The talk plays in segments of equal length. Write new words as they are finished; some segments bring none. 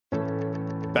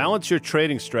Balance your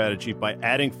trading strategy by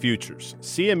adding futures.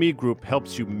 CME Group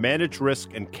helps you manage risk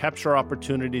and capture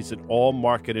opportunities in all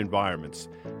market environments.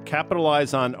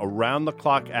 Capitalize on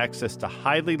around-the-clock access to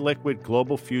highly liquid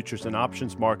global futures and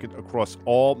options market across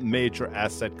all major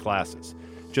asset classes.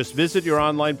 Just visit your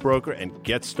online broker and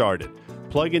get started.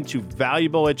 Plug into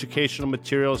valuable educational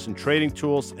materials and trading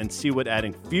tools and see what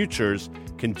adding futures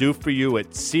can do for you at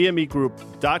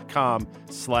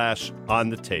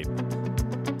cmegroup.com/on-the-tape.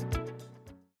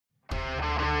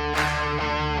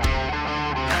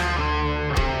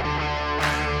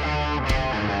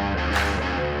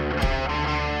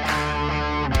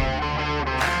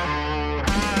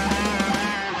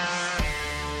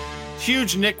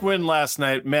 Huge Knick win last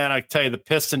night. Man, I tell you, the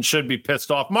Pistons should be pissed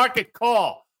off. Market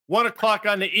call, 1 o'clock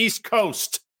on the East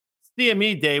Coast.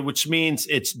 CME Day, which means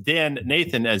it's Dan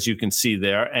Nathan, as you can see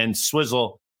there, and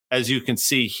Swizzle, as you can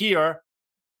see here.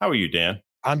 How are you, Dan?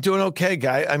 I'm doing okay,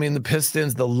 guy. I mean, the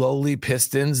Pistons, the lowly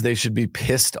Pistons, they should be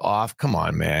pissed off. Come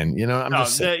on, man. You know,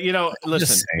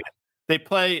 listen,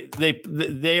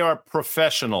 they are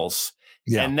professionals.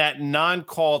 Yeah. And that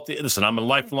non-call, listen, I'm a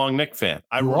lifelong Knick fan.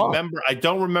 I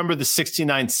don't remember the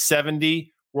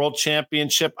 69-70 World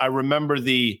Championship. I remember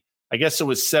I guess it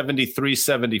was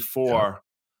 73-74.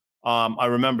 I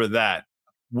remember that.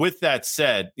 With that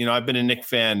said, I've been a Knick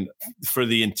fan for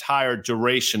the entire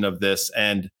duration of this,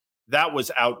 and that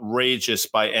was outrageous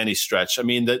by any stretch. I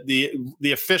mean,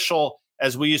 the official,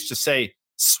 as we used to say,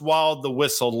 swallowed the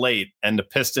whistle late, and the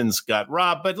Pistons got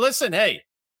robbed. But listen, hey,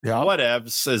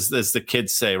 whatevs, as the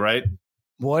kids say, right?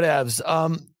 Whatevs.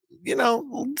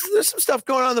 There's some stuff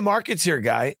going on in the markets here,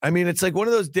 guy. I mean, it's like one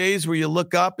of those days where you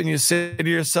look up and you say to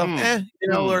yourself, we're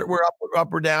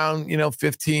up or down,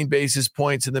 15 basis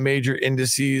points in the major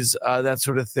indices, that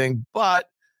sort of thing. But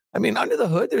I mean, under the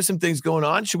hood, there's some things going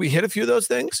on. Should we hit a few of those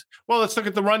things? Well, let's look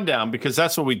at the rundown, because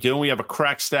that's what we do. We have a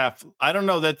crack staff. I don't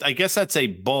know I guess that's a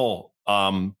bull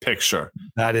picture.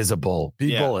 That is a bull.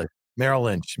 Be bullish. Merrill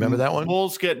Lynch. Remember that one?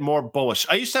 Bulls get more bullish.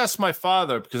 I used to ask my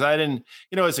father, because I didn't,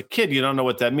 as a kid, you don't know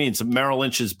what that means. Merrill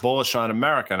Lynch is bullish on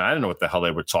America. And I didn't know what the hell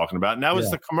they were talking about. And that was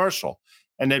the commercial.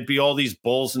 And there'd be all these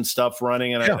bulls and stuff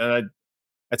running. And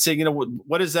I'd say,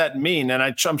 what does that mean? And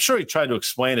I'm sure he tried to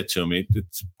explain it to me.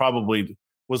 It's probably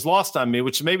was lost on me,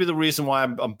 which may be the reason why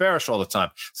I'm bearish all the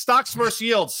time. Stocks versus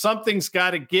yields. Something's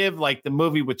got to give, like the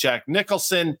movie with Jack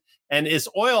Nicholson. And is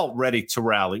oil ready to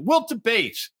rally? We'll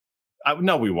debate.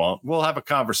 No, we won't. We'll have a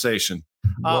conversation.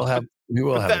 We will have a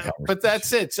conversation. But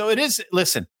that's it. So it is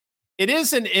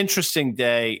an interesting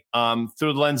day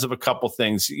through the lens of a couple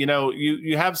things.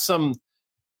 You have some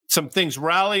things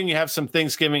rallying. You have some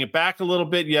things giving it back a little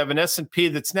bit. You have an S&P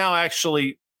that's now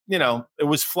actually, it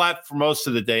was flat for most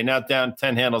of the day, now down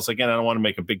 10 handles. Again, I don't want to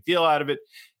make a big deal out of it.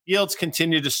 Yields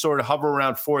continue to sort of hover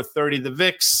around 430. The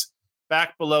VIX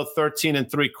back below 13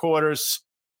 3/4.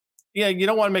 Yeah, you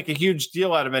don't want to make a huge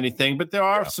deal out of anything, but there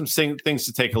are some things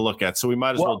to take a look at. So we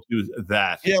might as well do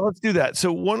that. Yeah, let's do that.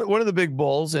 So one of the big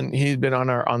bulls, and he's been on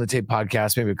our On the Tape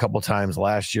podcast maybe a couple of times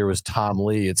last year, was Tom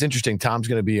Lee. It's interesting. Tom's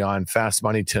going to be on Fast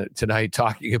Money tonight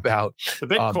talking about the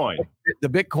Bitcoin.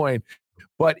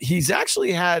 But he's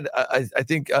actually had, I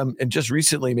think, and just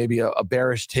recently, maybe a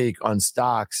bearish take on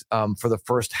stocks for the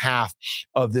first half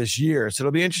of this year. So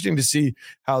it'll be interesting to see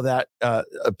how that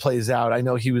plays out. I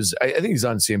know I think he's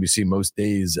on CNBC most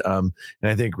days. And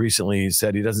I think recently he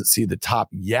said he doesn't see the top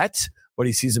yet, but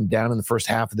he sees him down in the first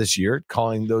half of this year.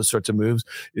 Calling those sorts of moves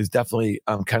is definitely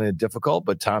kind of difficult,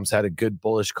 but Tom's had a good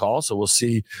bullish call. So we'll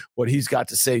see what he's got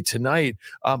to say tonight.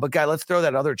 But guy, let's throw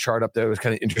that other chart up there. It was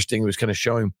kind of interesting. It was kind of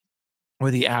showing where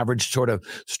the average sort of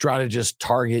strategist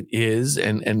target is.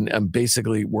 And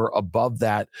basically we're above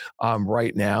that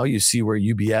right now. You see where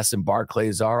UBS and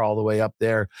Barclays are all the way up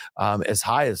there as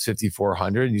high as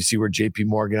 5,400. And you see where JP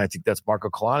Morgan, I think that's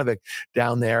Marko Kolanovic,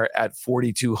 down there at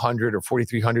 4,200 or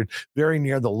 4,300, very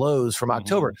near the lows from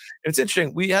October. And it's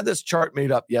interesting. We had this chart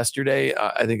made up yesterday.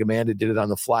 I think Amanda did it on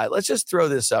the fly. Let's just throw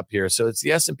this up here. So it's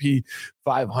the S&P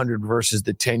 500 versus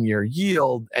the 10-year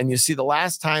yield. And you see the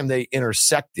last time they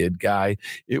intersected, guy,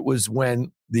 it was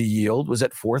when the yield was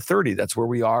at 430. That's where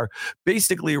we are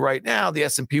basically right now. The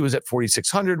S&P was at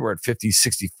 4,600. We're at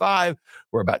 5065.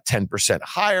 We're about 10%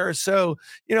 higher. So,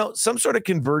 some sort of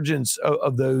convergence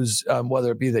of those,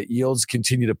 whether it be that yields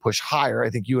continue to push higher. I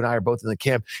think you and I are both in the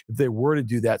camp. If they were to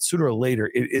do that, sooner or later,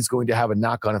 it is going to have a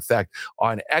knock-on effect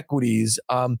on equities.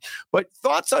 But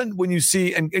thoughts on when you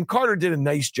see, and Carter did a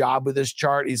nice job with this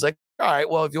chart. He's like, all right,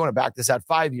 well, if you want to back this out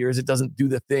 5 years, it doesn't do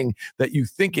the thing that you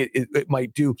think it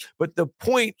might do. But the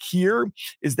point here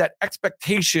is that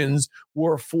expectations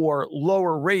were for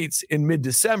lower rates in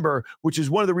mid-December, which is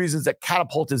one of the reasons that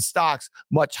catapulted stocks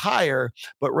much higher.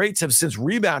 But rates have since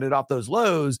rebounded off those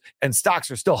lows, and stocks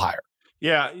are still higher.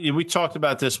 Yeah, we talked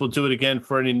about this. We'll do it again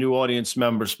for any new audience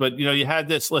members. But, you had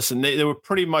this. Listen, they were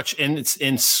pretty much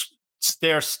in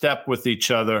stair step with each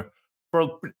other for a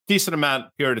decent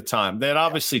period of time. They had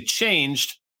obviously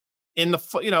changed in the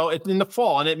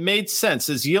fall, and it made sense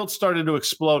as yields started to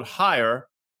explode higher.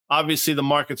 Obviously, the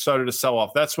market started to sell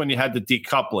off. That's when you had the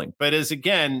decoupling. But as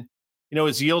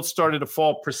yields started to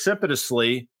fall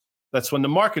precipitously, that's when the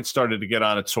market started to get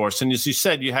on its horse. And as you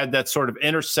said, you had that sort of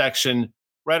intersection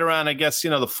right around, I guess, the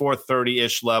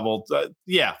 430-ish level.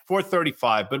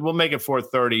 435, but we'll make it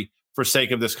 430 for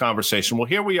sake of this conversation. Well,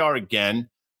 here we are again.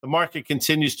 The market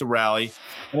continues to rally.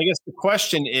 And I guess the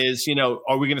question is,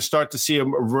 are we going to start to see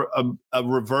a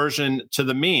reversion to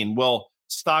the mean? Well,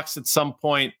 stocks at some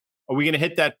point, are we going to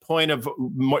hit that point of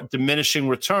diminishing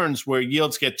returns where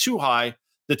yields get too high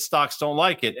that stocks don't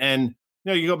like it? And,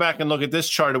 you go back and look at this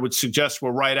chart, it would suggest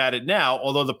we're right at it now,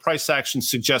 although the price action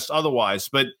suggests otherwise.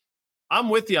 But I'm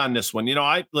with you on this one.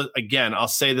 I'll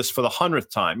say this for the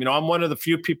 100th time. I'm one of the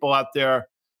few people out there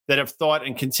that have thought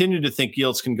and continue to think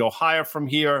yields can go higher from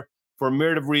here for a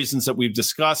myriad of reasons that we've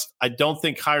discussed. I don't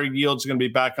think higher yields are going to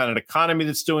be back on an economy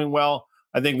that's doing well.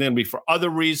 I think they're going to be for other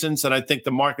reasons, and I think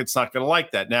the market's not going to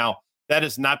like that. Now, that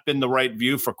has not been the right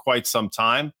view for quite some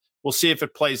time. We'll see if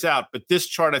it plays out. But this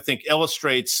chart, I think,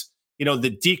 illustrates,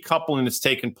 the decoupling that's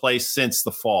taken place since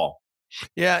the fall.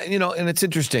 Yeah, and it's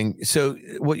interesting. So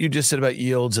what you just said about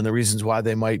yields and the reasons why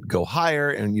they might go higher,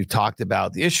 and you talked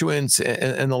about the issuance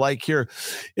and the like here.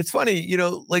 It's funny,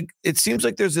 it seems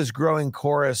like there's this growing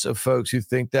chorus of folks who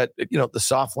think that, the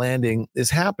soft landing is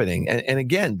happening. And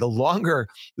again, the longer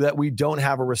that we don't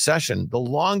have a recession, the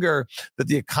longer that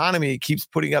the economy keeps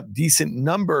putting up decent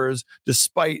numbers,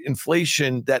 despite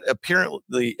inflation that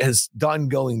apparently has done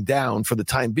going down for the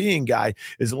time being, Guy,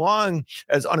 as long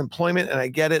as unemployment, and I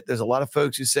get it, there's a lot of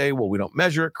folks who say, well, we don't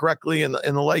measure it correctly and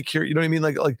the like here, you know what I mean?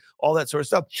 Like all that sort of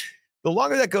stuff. The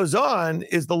longer that goes on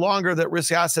is the longer that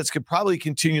risk assets could probably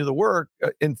continue the work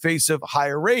in face of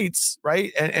higher rates,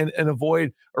 right? And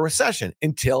avoid a recession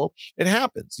until it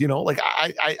happens.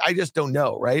 I just don't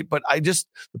know, right? But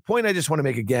the point I just want to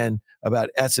make again about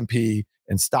S&P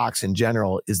and stocks in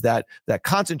general is that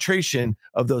concentration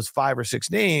of those 5 or 6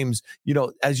 names,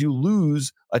 as you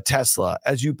lose a Tesla,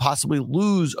 as you possibly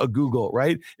lose a Google,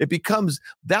 right? It becomes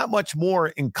that much more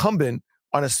incumbent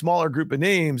on a smaller group of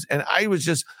names. And I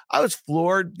was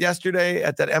floored yesterday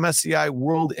at that MSCI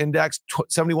World Index,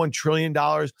 $71 trillion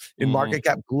in market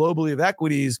cap globally of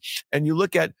equities. And you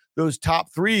look at those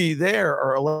top 3 there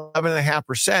are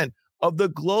 11.5% of the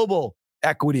global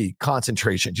equity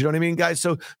concentration. Do you know what I mean, guys?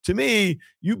 So to me,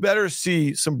 you better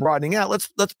see some broadening out. Let's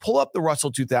pull up the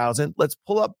Russell 2000. Let's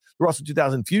pull up the Russell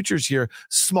 2000 futures here.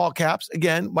 Small caps,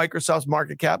 again, Microsoft's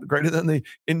market cap greater than the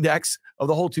index of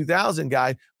the whole 2000,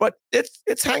 guy. But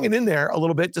it's hanging in there a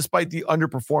little bit despite the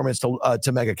underperformance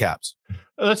to mega caps.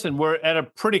 Listen, we're at a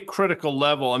pretty critical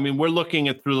level. I mean, we're looking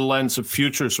at through the lens of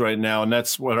futures right now, and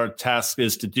that's what our task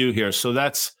is to do here. So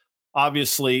that's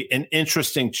obviously an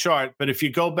interesting chart. But if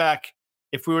you go back,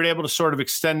 if we were able to sort of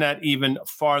extend that even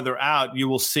farther out, you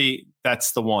will see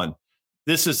that's the one.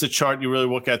 This is the chart you really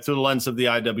look at through the lens of the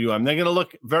IWM. They're going to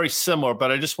look very similar, but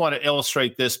I just want to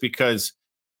illustrate this because,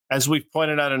 as we've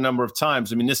pointed out a number of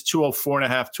times, I mean, this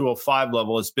 204.5, 205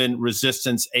 level has been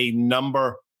resistance a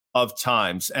number of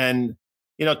times. And,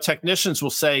 technicians will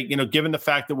say, given the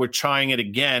fact that we're trying it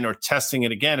again or testing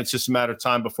it again, it's just a matter of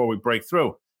time before we break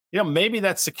through. Maybe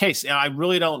that's the case. I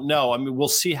really don't know. I mean, we'll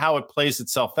see how it plays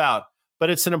itself out. But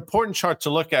it's an important chart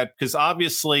to look at because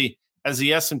obviously, as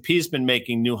the S&P has been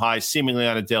making new highs seemingly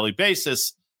on a daily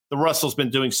basis, the Russell's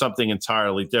been doing something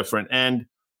entirely different. And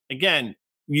again,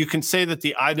 you can say that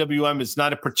the IWM is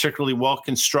not a particularly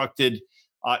well-constructed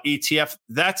ETF.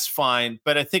 That's fine.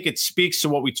 But I think it speaks to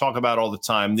what we talk about all the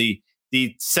time, the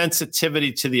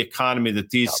sensitivity to the economy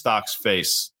that these stocks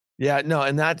face. Yeah, no,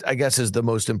 and that, I guess, is the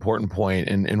most important point,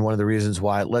 and one of the reasons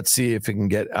why. Let's see if it can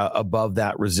get above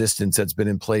that resistance that's been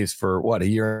in place for, a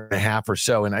year and a half or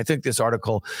so. And I think this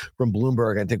article from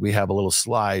Bloomberg, I think we have a little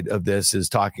slide of this, is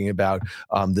talking about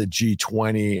the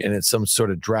G20, and it's some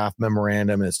sort of draft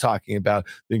memorandum, and it's talking about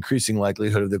the increasing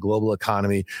likelihood of the global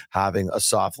economy having a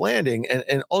soft landing.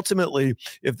 And ultimately,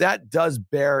 if that does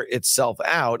bear itself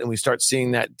out, and we start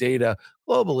seeing that data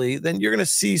globally, then you're going to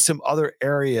see some other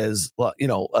areas, well,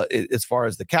 as far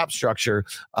as the cap structure,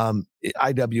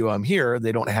 IWM here,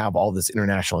 they don't have all this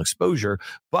international exposure,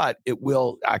 but it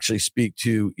will actually speak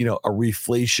to, a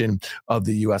reflation of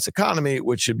the U.S. economy,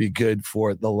 which should be good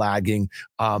for the lagging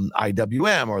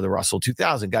IWM or the Russell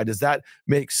 2000. Guy, does that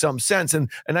make some sense? And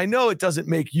I know it doesn't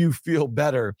make you feel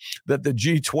better that the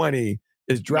G20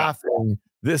 is drafting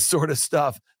this sort of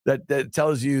stuff that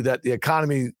tells you that the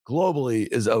economy globally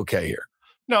is okay here.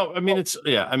 No, I mean, no,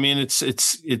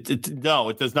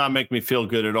 it does not make me feel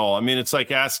good at all. I mean, it's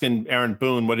like asking Aaron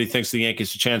Boone what he thinks the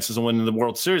Yankees' chances of winning the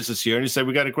World Series this year. And he said,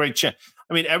 we got a great chance.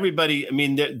 I mean, everybody,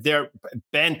 they're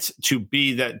bent to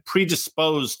be that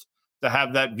predisposed to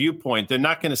have that viewpoint. They're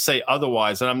not going to say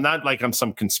otherwise. And I'm not like I'm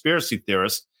some conspiracy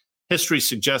theorist. History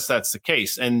suggests that's the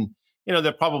case. And,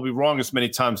 they're probably wrong as many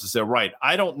times as they're right.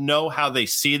 I don't know how they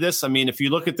see this. I mean, if you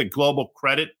look at the global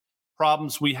credit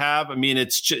problems we have, I mean,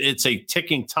 it's a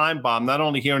ticking time bomb, not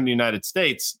only here in the United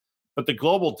States, but the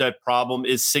global debt problem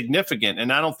is significant.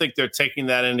 And I don't think they're taking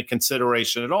that into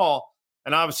consideration at all.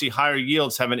 And obviously higher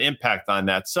yields have an impact on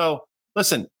that. So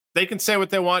listen, they can say what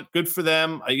they want. Good for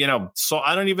them. So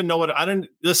I don't even know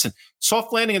listen,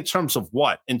 soft landing in terms of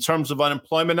what? In terms of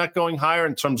unemployment not going higher,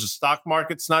 in terms of stock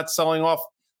markets not selling off?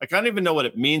 Like, I don't even know what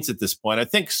it means at this point. I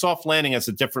think soft landing has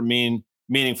a different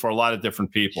meaning for a lot of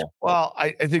different people. Well,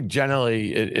 I think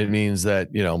generally it means that,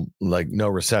 like no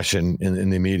recession in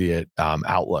the immediate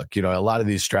outlook. A lot of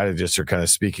these strategists are kind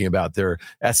of speaking about their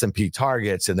S&P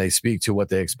targets, and they speak to what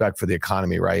they expect for the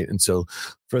economy, right? And so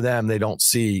for them, they don't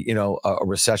see, a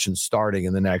recession starting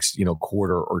in the next,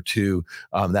 quarter or two,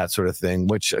 that sort of thing,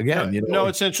 which again, No,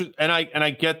 it's interesting. And I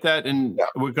get that. And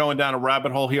we're going down a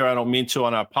rabbit hole here. I don't mean to,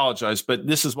 and I apologize, but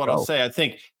this is what I'll say. I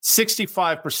think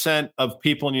 65% of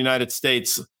people in the United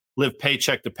States live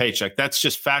paycheck to paycheck. That's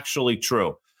just factually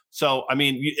true. So, I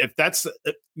mean, if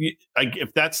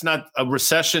that's not a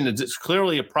recession, it's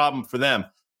clearly a problem for them.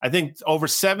 I think over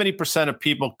 70% of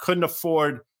people couldn't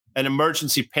afford an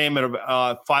emergency payment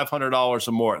of $500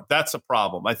 or more. That's a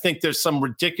problem. I think there's some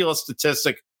ridiculous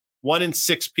statistic. 1 in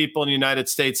 6 people in the United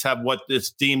States have what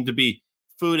is deemed to be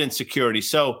food insecurity.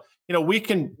 So, we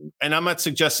can, and I'm not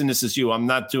suggesting this is you, I'm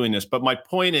not doing this, but my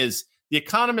point is the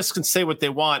economists can say what they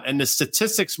want. And the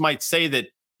statistics might say that,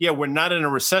 we're not in a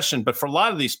recession. But for a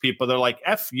lot of these people, they're like,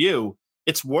 F you,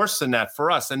 it's worse than that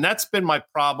for us. And that's been my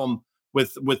problem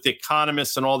with the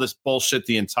economists and all this bullshit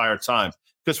the entire time.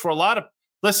 Because for a lot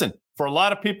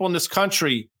of people in this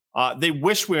country, they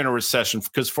wish we were in a recession,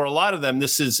 because for a lot of them,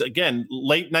 this is, again,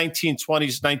 late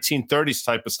 1920s, 1930s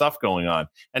type of stuff going on.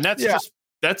 And that's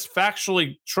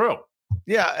factually true.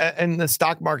 Yeah, and the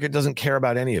stock market doesn't care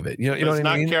about any of it. You know what I mean? Does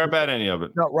not care about any of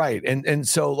it. No, right. And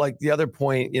so, like, the other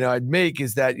point, I'd make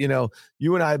is that,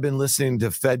 you and I have been listening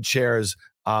to Fed chairs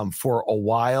for a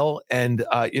while, and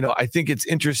I think it's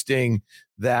interesting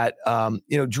that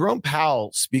Jerome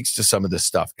Powell speaks to some of this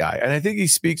stuff, Guy, and I think he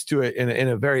speaks to it in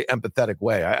a very empathetic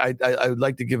way. I would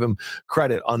like to give him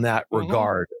credit on that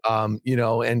regard.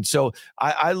 And so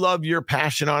I love your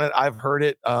passion on it. I've heard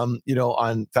it,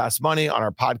 on Fast Money, on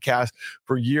our podcast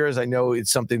for years. I know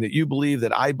it's something that you believe,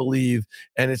 that I believe,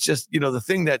 and it's just the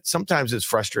thing that sometimes is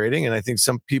frustrating, and I think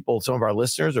some of our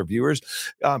listeners or viewers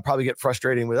probably get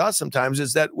frustrating with us sometimes,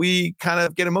 is that we kind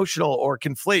of get emotional or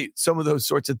conflate some of those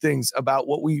sorts of things about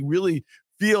what we really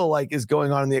feel like is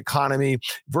going on in the economy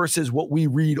versus what we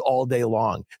read all day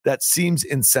long. That seems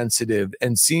insensitive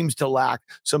and seems to lack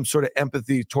some sort of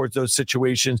empathy towards those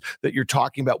situations that you're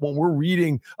talking about. When we're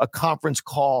reading a conference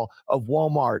call of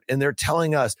Walmart and they're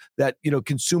telling us that,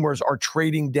 consumers are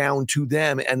trading down to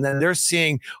them, and then they're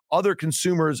seeing other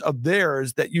consumers of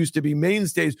theirs that used to be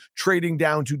mainstays trading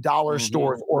down to dollar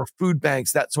stores or food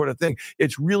banks, that sort of thing.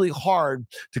 It's really hard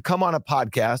to come on a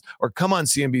podcast or come on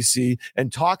CNBC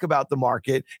and talk about the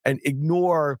market and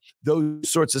ignore those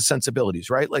sorts of sensibilities,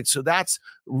 right? Like, so that's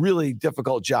really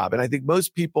difficult job. And I think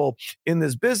most people in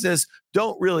this business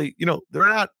don't really, they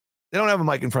don't have a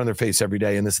mic in front of their face every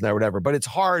day and this and that, whatever. But it's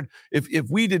hard. If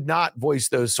we did not voice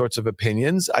those sorts of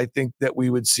opinions, I think that we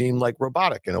would seem like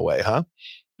robotic in a way, huh?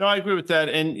 No, I agree with that.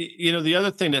 And, the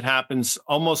other thing that happens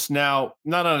almost now,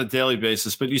 not on a daily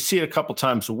basis, but you see it a couple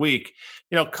times a week,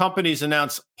 companies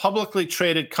announce, publicly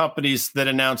traded companies that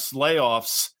announce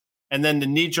layoffs, and then the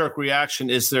knee-jerk reaction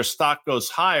is their stock goes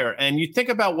higher. And you think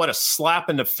about what a slap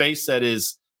in the face that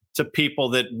is to people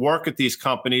that work at these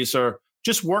companies, or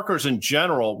just workers in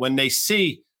general, when they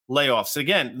see layoffs.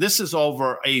 Again, this is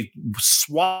over a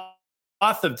swath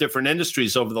of different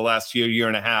industries over the last year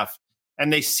and a half.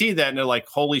 And they see that and they're like,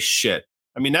 holy shit.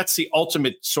 I mean, that's the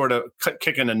ultimate sort of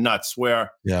kick in the nuts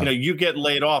where, you get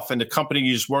laid off and the company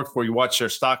you just work for, you watch their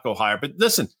stock go higher. But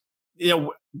listen,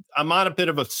 I'm on a bit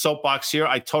of a soapbox here.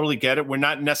 I totally get it. We're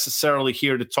not necessarily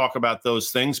here to talk about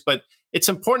those things, but it's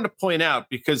important to point out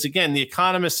because, again, the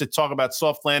economists that talk about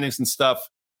soft landings and stuff,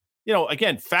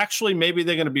 again, factually, maybe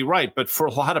they're going to be right. But for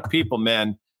a lot of people,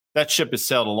 man, that ship has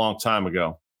sailed a long time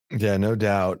ago. Yeah, no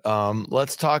doubt.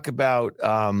 Let's talk about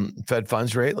Fed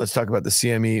funds rate. Let's talk about the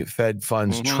CME Fed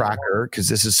funds tracker, because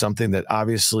this is something that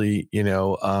obviously,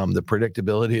 the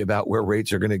predictability about where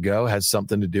rates are going to go has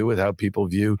something to do with how people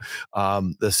view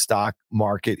the stock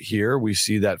market here. We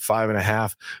see that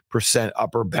 5.5%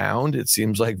 upper bound. It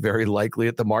seems like very likely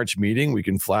at the March meeting. We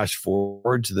can flash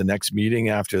forward to the next meeting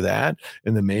after that.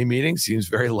 And the May meeting seems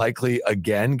very likely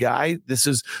again, Guy. This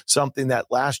is something that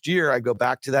last year, I go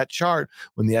back to that chart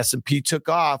when the S&P took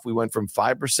off, we went from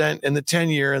 5% in the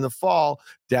 10-year in the fall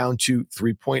down to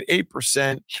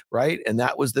 3.8%, right? And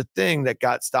that was the thing that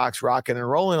got stocks rocking and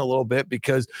rolling a little bit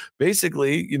because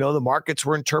basically, the markets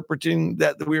were interpreting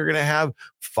that we were going to have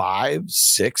 5,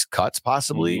 6 cuts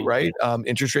possibly, right?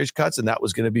 Interest rate cuts, and that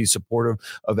was going to be supportive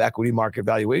of equity market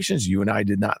valuations. You and I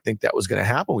did not think that was going to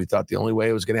happen. We thought the only way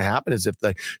it was going to happen is if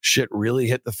the shit really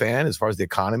hit the fan as far as the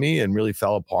economy and really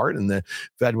fell apart and the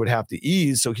Fed would have to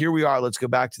ease. So here we are. Let's go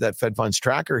back to that Fed funds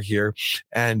tracker here.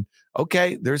 And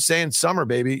okay, they're saying summer,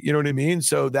 baby. You know what I mean?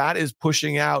 So that is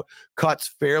pushing out cuts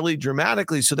fairly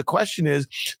dramatically. So the question is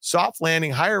soft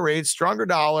landing, higher rates, stronger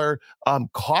dollar,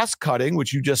 cost cutting,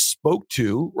 which you just spoke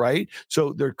to, right?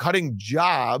 So they're cutting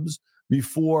jobs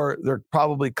before they're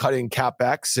probably cutting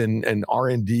CapEx and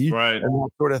R&D and that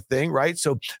sort of thing, right?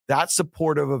 So that's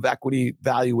supportive of equity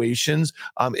valuations,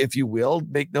 if you will.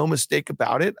 Make no mistake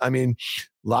about it. I mean,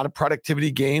 a lot of productivity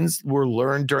gains were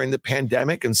learned during the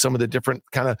pandemic and some of the different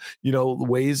kind of,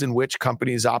 ways in which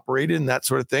companies operated and that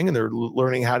sort of thing. And they're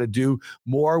learning how to do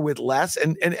more with less.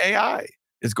 And AI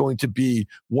is going to be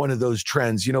one of those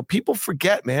trends. People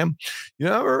forget, man.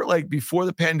 Like before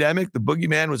the pandemic, the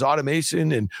boogeyman was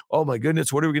automation and, oh my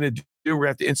goodness, what are we going to do? We're going to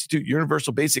have to institute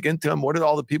universal basic income. What are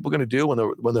all the people going to do when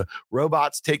the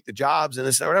robots take the jobs and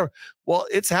this and whatever? Well,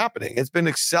 it's happening. It's been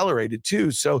accelerated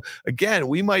too. So again,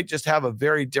 we might just have a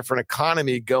very different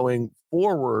economy going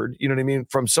forward,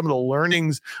 from some of the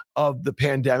learnings of the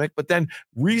pandemic, but then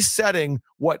resetting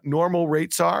what normal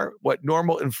rates are, what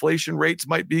normal inflation rates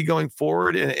might be going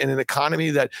forward in an economy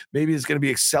that maybe is going to be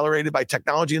accelerated by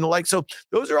technology and the like. So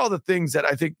those are all the things that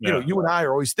I think, you and I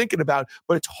are always thinking about,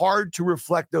 but it's hard to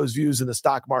reflect those views in the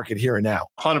stock market here and now.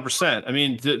 100%. I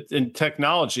mean, in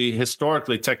technology,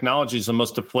 historically, technology is the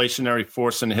most deflationary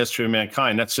force in the history of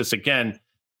mankind. That's just, again,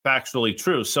 factually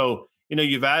true. So,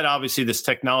 you've had obviously this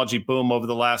technology boom over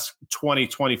the last 20,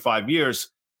 25 years,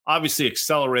 obviously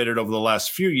accelerated over the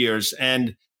last few years.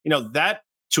 And, that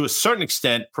to a certain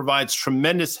extent provides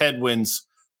tremendous headwinds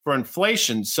for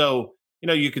inflation. So,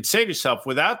 you could say to yourself,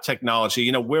 without technology,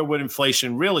 where would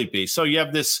inflation really be? So you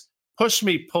have this push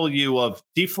me, pull you of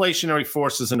deflationary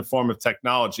forces in the form of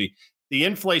technology, the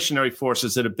inflationary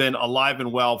forces that have been alive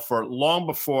and well for long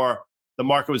before the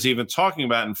market was even talking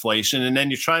about inflation. And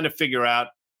then you're trying to figure out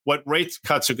what rate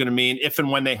cuts are going to mean if and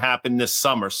when they happen this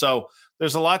summer. So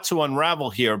there's a lot to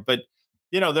unravel here. But,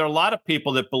 there are a lot of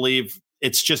people that believe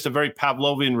it's just a very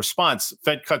Pavlovian response.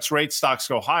 Fed cuts rates, stocks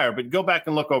go higher. But go back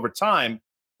and look over time,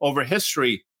 over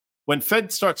history, when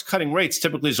Fed starts cutting rates,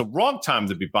 typically is a wrong time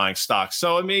to be buying stocks.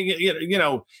 So, I mean,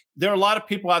 there are a lot of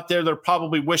people out there that are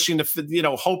probably wishing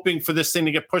to, hoping for this thing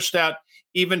to get pushed out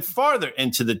even farther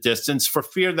into the distance for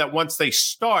fear that once they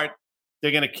start,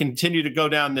 they're going to continue to go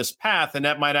down this path. And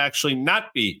that might actually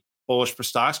not be bullish for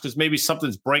stocks because maybe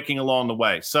something's breaking along the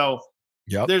way. So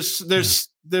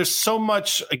there's so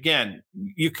much, again,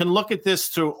 you can look at this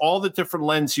through all the different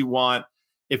lens you want.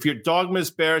 If your dogma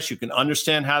is bearish, you can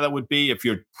understand how that would be. If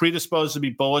you're predisposed to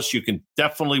be bullish, you can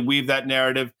definitely weave that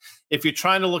narrative. If you're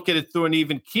trying to look at it through an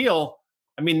even keel,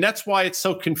 I mean, that's why it's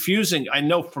so confusing, I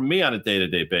know, for me on a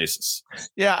day-to-day basis.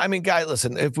 Yeah, I mean, Guy,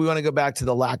 listen, if we want to go back to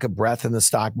the lack of breadth in the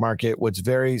stock market, what's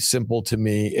very simple to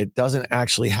me, it doesn't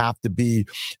actually have to be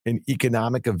an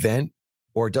economic event,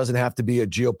 or it doesn't have to be a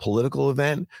geopolitical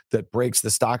event that breaks the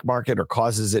stock market or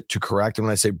causes it to correct. And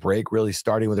when I say break, really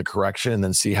starting with a correction and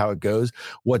then see how it goes.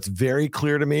 What's very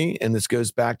clear to me, and this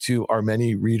goes back to our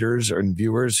many readers and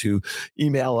viewers who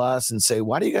email us and say,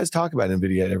 why do you guys talk about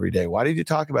NVIDIA every day? Why did you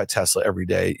talk about Tesla every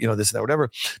day? This and that, whatever.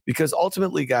 Because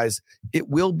ultimately, guys, it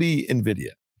will be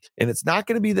NVIDIA. And it's not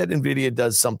going to be that NVIDIA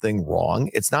does something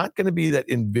wrong. It's not going to be that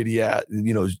NVIDIA,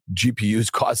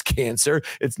 GPUs cause cancer.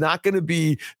 It's not going to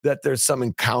be that there's some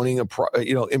accounting,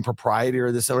 impropriety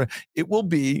or this. It will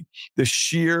be the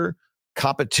sheer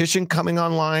competition coming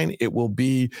online. It will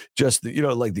be just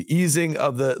like the easing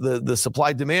of the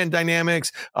supply demand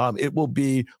dynamics. It will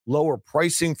be lower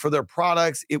pricing for their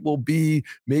products. It will be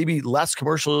maybe less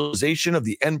commercialization of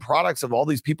the end products of all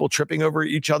these people tripping over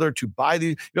each other to buy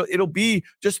these. It'll be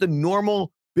just the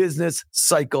normal business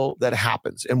cycle that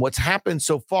happens. And what's happened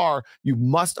so far, you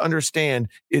must understand,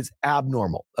 is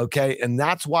abnormal. Okay. And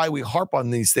that's why we harp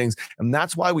on these things. And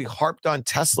that's why we harped on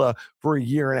Tesla for a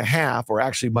year and a half, or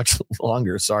actually much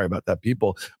longer. Sorry about that,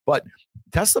 people. But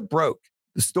Tesla broke.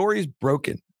 The story is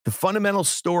broken. The fundamental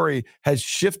story has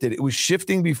shifted. It was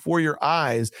shifting before your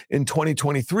eyes in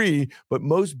 2023, but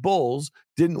most bulls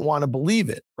didn't want to believe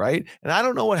it, right? And I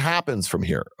don't know what happens from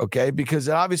here, okay? Because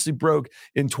it obviously broke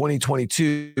in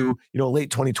 2022, late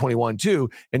 2021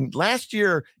 too. And last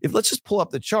year, let's just pull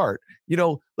up the chart,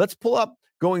 let's pull up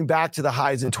going back to the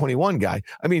highs in 21, guy.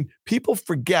 I mean, people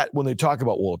forget when they talk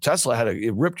about, well, Tesla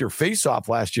it ripped your face off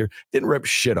last year. Didn't rip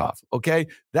shit off, okay?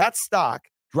 That stock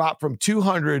dropped from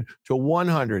 200 to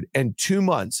 100 in 2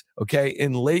 months, okay,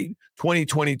 in late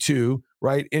 2022,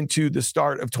 right, into the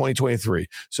start of 2023.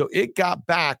 So it got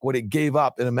back what it gave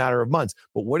up in a matter of months.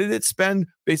 But what did it spend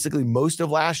basically most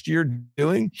of last year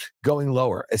doing? Going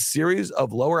lower. A series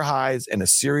of lower highs and a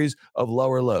series of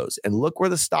lower lows. And look where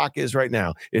the stock is right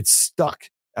now. It's stuck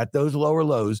at those lower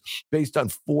lows based on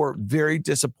 4 very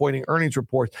disappointing earnings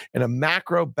reports and a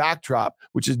macro backdrop,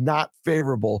 which is not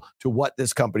favorable to what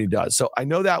this company does. So I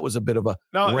know that was a bit of a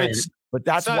rant, but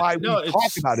that's why we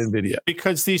talk about NVIDIA.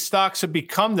 Because these stocks have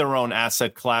become their own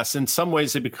asset class. In some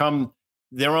ways, they become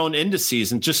their own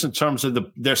indices, and just in terms of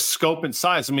their scope and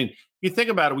size. I mean, you think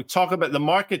about it, we talk about the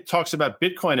market talks about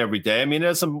Bitcoin every day. I mean,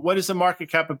 what is the market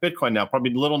cap of Bitcoin now?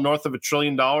 Probably a little north of $1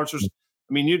 trillion or so.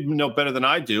 I mean, you'd know better than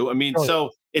I do. I mean, so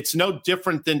it's no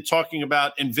different than talking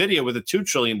about NVIDIA with a $2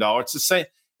 trillion. It's the same.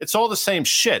 It's all the same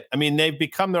shit. I mean, they've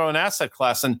become their own asset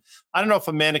class. And I don't know if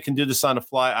Amanda can do this on the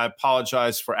fly. I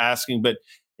apologize for asking. But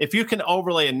if you can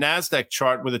overlay a NASDAQ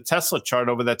chart with a Tesla chart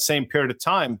over that same period of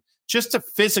time, just to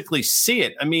physically see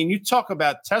it. I mean, you talk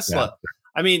about Tesla. Yeah.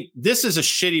 I mean, this is a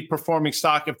shitty performing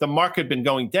stock. If the market had been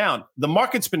going down, the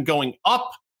market's been going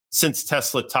up since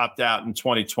Tesla topped out in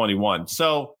 2021.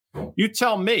 So you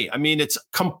tell me. I mean, it's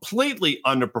completely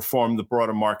underperformed the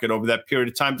broader market over that period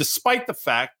of time, despite the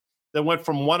fact that it went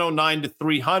from 109 to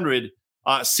 300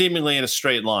 seemingly in a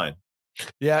straight line.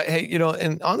 Yeah. Hey,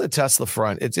 and on the Tesla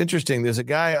front, it's interesting. There's a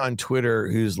guy on Twitter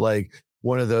who's like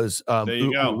one of those. There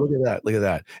you go. Look at that. Look at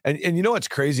that. And you know what's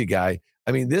crazy, guy?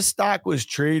 I mean, this stock was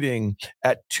trading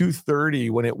at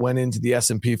 230 when it went into the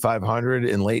S&P 500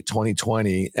 in late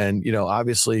 2020. And,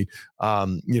 obviously,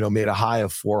 made a high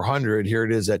of 400. Here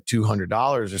it is at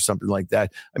 $200 or something like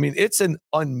that. I mean, it's an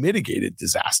unmitigated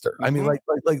disaster. Mm-hmm. I mean, like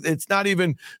it's not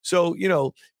even so,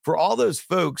 for all those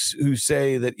folks who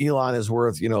say that Elon is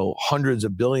worth, hundreds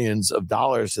of billions of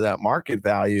dollars to that market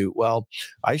value, well,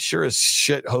 I sure as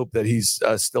shit hope that he's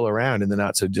still around in the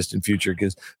not so distant future,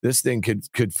 because this thing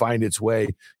could find its way,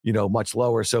 much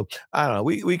lower. So I don't know.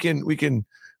 We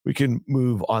can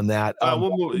move on that.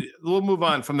 We'll move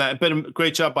on from that. But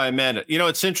great job by Amanda.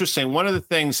 It's interesting. One of the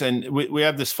things, and we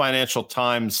have this Financial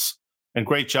Times, and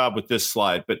great job with this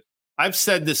slide, but I've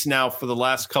said this now for the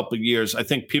last couple of years. I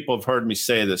think people have heard me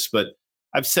say this, but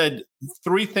I've said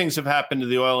 3 things have happened to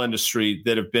the oil industry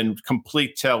that have been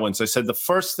complete tailwinds. I said the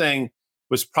first thing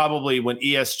was probably when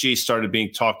ESG started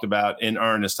being talked about in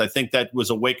earnest. I think that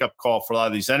was a wake-up call for a lot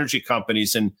of these energy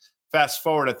companies. And fast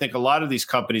forward, I think a lot of these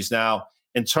companies now,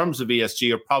 in terms of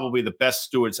ESG, are probably the best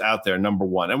stewards out there, number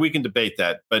one. And we can debate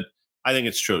that, but I think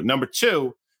it's true. Number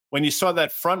 2, when you saw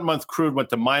that front month crude went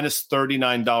to minus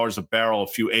 $39 a barrel a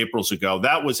few Aprils ago,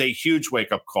 that was a huge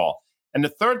wake-up call. And the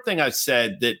third thing I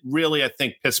said that really, I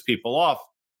think, pissed people off,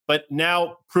 but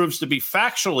now proves to be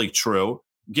factually true,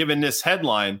 given this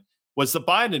headline, was the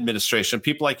Biden administration.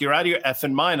 People like, you're out of your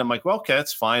effing mind. I'm like, well, okay,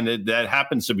 that's fine. That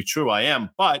happens to be true. I am.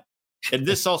 But and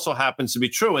this also happens to be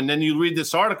true. And then you read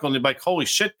this article and you're like, holy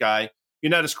shit, guy,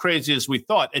 you're not as crazy as we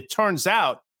thought. It turns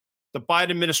out the Biden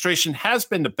administration has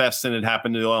been the best thing that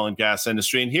happened to the oil and gas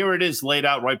industry. And here it is laid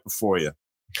out right before you.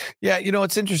 Yeah,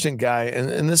 it's interesting, guy.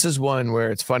 And this is one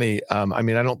where it's funny. I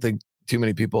mean, I don't think too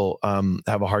many people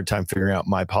have a hard time figuring out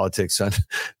my politics on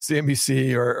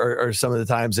CNBC or some of the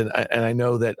times. And I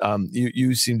know that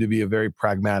you seem to be a very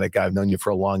pragmatic guy. I've known you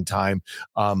for a long time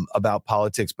about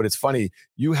politics. But it's funny.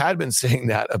 You had been saying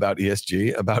that about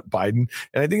ESG, about Biden.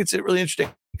 And I think it's really interesting.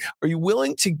 Are you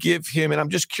willing to give him, and I'm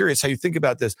just curious how you think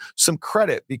about this, some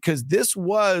credit? Because this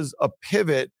was a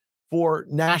pivot for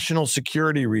national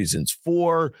security reasons,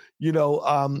 for,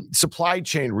 supply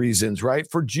chain reasons, right?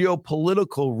 For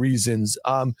geopolitical reasons.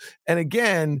 And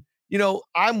again,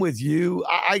 I'm with you.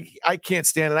 I can't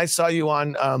stand it. I saw you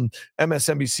on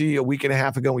MSNBC a week and a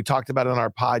half ago. We talked about it on our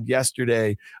pod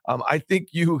yesterday. I think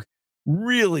you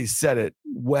really said it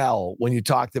well when you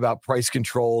talked about price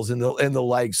controls and the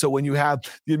like. So when you have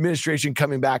the administration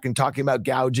coming back and talking about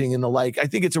gouging and the like, I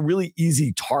think it's a really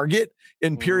easy target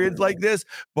in periods like this.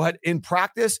 But in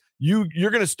practice, you're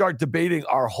going to start debating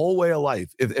our whole way of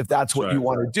life if that's what you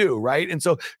want to do, right? And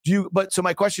so so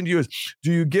my question to you is,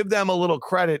 do you give them a little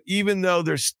credit, even though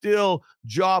they're still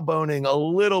jawboning a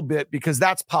little bit, because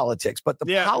that's politics, but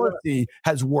the policy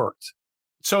has worked?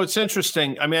 So it's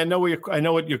interesting. I mean,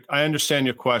 I understand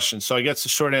your question. So I guess the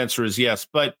short answer is yes,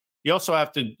 but you also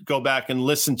have to go back and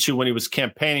listen to when he was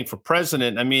campaigning for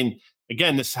president. I mean,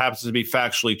 again, this happens to be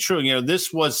factually true.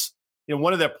 This was,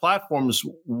 one of their platforms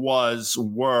were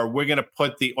we're going to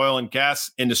put the oil and gas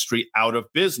industry out of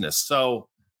business. So,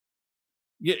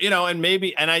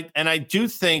 and I do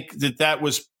think that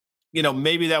was,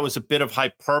 maybe that was a bit of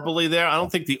hyperbole there. I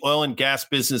don't think the oil and gas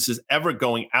business is ever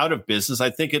going out of business. I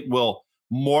think it will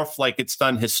morph like it's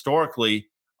done historically.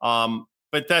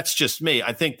 But that's just me.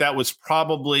 I think that was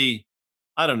probably,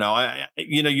 I don't know.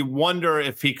 You wonder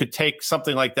if he could take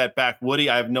something like that back. Would he?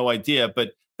 I have no idea,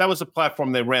 but that was a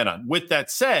platform they ran on. With that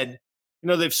said,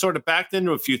 they've sort of backed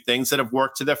into a few things that have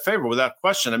worked to their favor without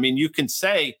question. I mean, you can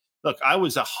say, look, I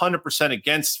was 100%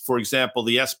 against, for example,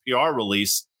 the SPR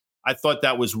release. I thought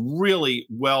that was really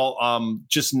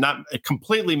just not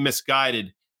completely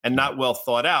misguided and not well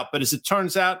thought out. But as it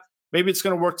turns out, maybe it's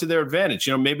going to work to their advantage.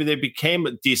 Maybe they became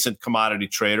a decent commodity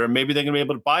trader, and maybe they're going to be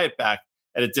able to buy it back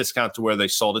at a discount to where they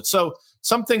sold it. So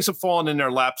some things have fallen in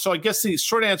their lap. So I guess the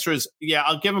short answer is, yeah,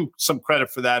 I'll give them some credit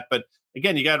for that. But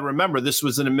again, you got to remember, this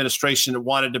was an administration that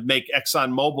wanted to make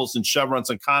Exxon Mobil's and Chevron's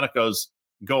and Conoco's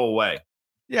go away.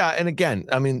 Yeah. And again,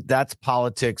 I mean, that's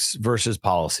politics versus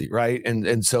policy, right?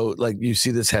 And so like you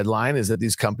see this headline is that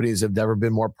these companies have never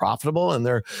been more profitable, and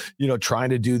they're, trying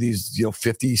to do these, $50,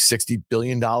 $60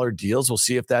 billion deals. We'll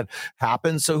see if that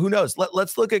happens. So who knows?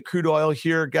 Let's look at crude oil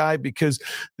here, Guy, because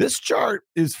this chart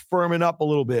is firming up a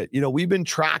little bit. We've been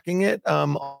tracking it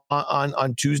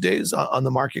on Tuesdays on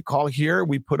the market call here.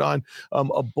 We put on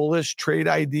a bullish trade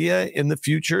idea in the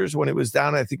futures when it was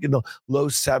down, I think, in the low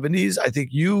 70s. I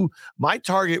think my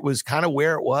target was kind of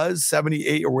where it was,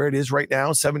 78, or where it is right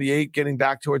now, 78, getting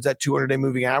back towards that 200-day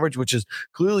moving average, which is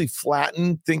clearly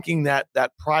flattened, thinking that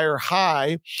prior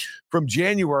high from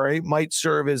January might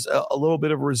serve as a little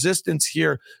bit of resistance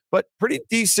here, but pretty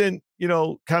decent,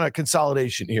 kind of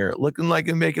consolidation here, looking like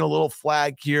and making a little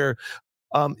flag here.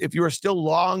 If you are still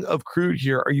long of crude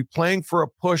here, are you playing for a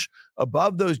push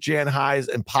above those Jan highs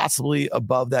and possibly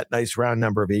above that nice round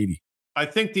number of 80? I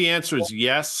think the answer is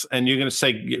yes. And you're going to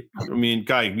say, I mean,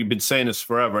 Guy, you've been saying this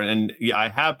forever. And yeah, I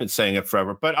have been saying it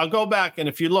forever. But I'll go back. And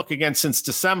if you look again since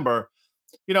December,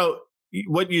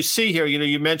 what you see here,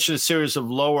 you mentioned a series of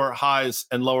lower highs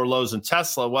and lower lows in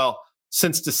Tesla. Well,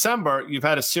 since December, you've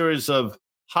had a series of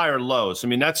higher lows. I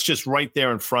mean, that's just right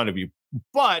there in front of you.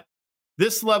 But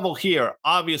this level here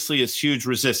obviously is huge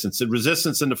resistance. And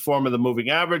resistance in the form of the moving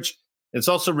average. It's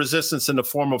also resistance in the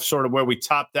form of sort of where we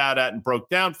topped out at and broke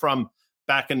down from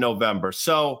back in November.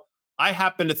 So I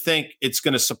happen to think it's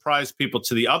going to surprise people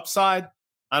to the upside.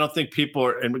 I don't think people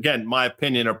are, and again, my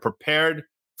opinion, are prepared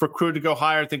for crude to go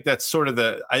higher. I think that's sort of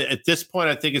at this point,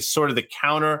 I think it's sort of the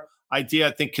counter idea.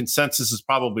 I think consensus is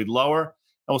probably lower, and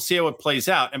we'll see how it plays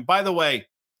out. And by the way,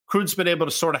 crude's been able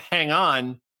to sort of hang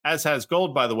on, as has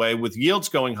gold, by the way, with yields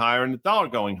going higher and the dollar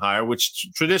going higher,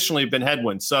 which traditionally have been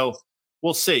headwinds. So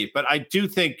we'll see. But I do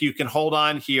think you can hold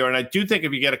on here. And I do think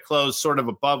if you get a close sort of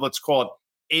above, let's call it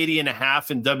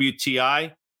 80.5 in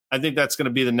WTI, I think that's going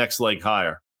to be the next leg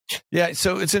higher. Yeah,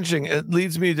 so it's interesting. It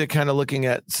leads me to kind of looking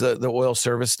at the oil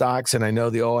service stocks, and I know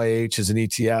the OIH is an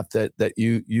ETF that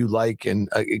you like, and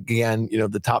again,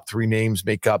 the top three names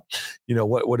make up,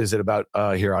 what is it about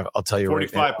here? I'll tell you.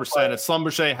 45%. Right, it's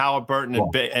Schlumberger, Halliburton,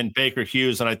 and Baker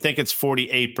Hughes, and I think it's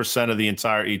 48% of the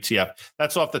entire ETF.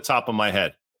 That's off the top of my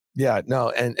head. Yeah,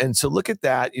 no. And so look at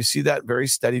that. You see that very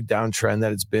steady downtrend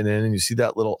that it's been in, and you see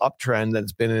that little uptrend that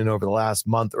it's been in over the last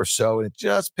month or so. And it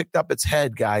just picked up its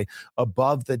head, Guy,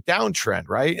 above the downtrend,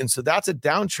 right? And so that's a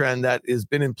downtrend that has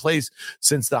been in place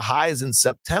since the highs in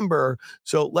September.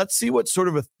 So let's see what sort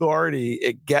of authority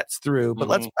it gets through. But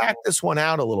let's back this one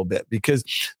out a little bit, because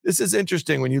this is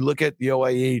interesting when you look at the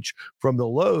OIH from the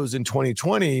lows in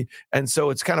 2020. And so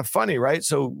it's kind of funny, right?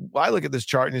 So I look at this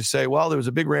chart and you say, well, there was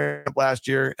a big ramp last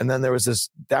year, and then there was this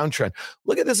downtrend.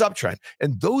 Look at this uptrend.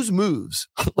 And those moves,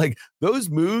 like those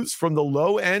moves from the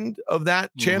low end of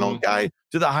that channel, Guy,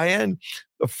 to the high end,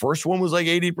 The first one was like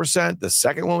 80%. The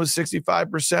second one was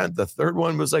 65%. The third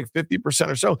one was like 50%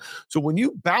 or so. So when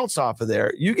you bounce off of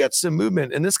there, you get some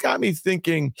movement. And this got me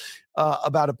thinking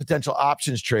about a potential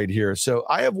options trade here. So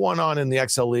I have one on in the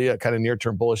XLE, a kind of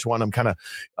near-term bullish one. I'm kind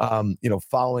of,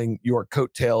 following your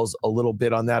coattails a little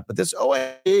bit on that. But this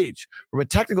OIH, from a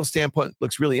technical standpoint,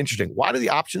 looks really interesting. Why do the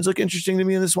options look interesting to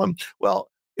me in this one?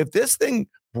 Well, if this thing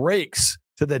breaks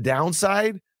to the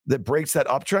downside, that breaks that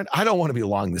uptrend, I don't want to be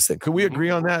long this thing. Could we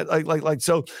agree on that?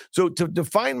 So to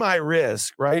define my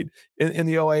risk, right, in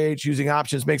the OIH using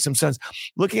options makes some sense.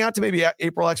 Looking out to maybe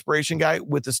April expiration, guy,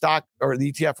 with the stock or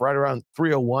the ETF right around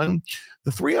 301,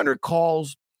 the 300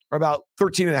 calls are about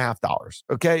 $13.50.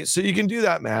 Okay. So you can do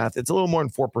that math. It's a little more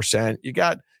than 4%. You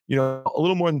got, a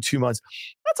little more than 2 months.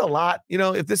 That's a lot.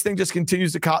 If this thing just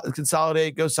continues to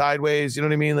consolidate, go sideways, you know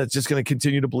what I mean? That's just going to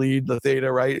continue to bleed the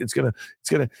theta, right? It's going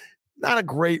to, not a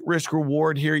great risk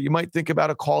reward here. You might think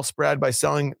about a call spread by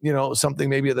selling,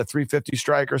 something maybe at the 350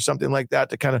 strike or something like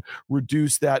that to kind of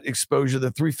reduce that exposure.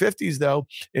 The 350s though,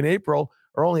 in April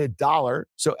are only $1.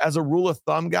 So as a rule of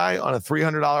thumb, guy, on a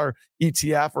 $300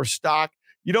 ETF or stock,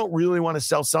 you don't really want to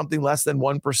sell something less than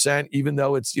 1%, even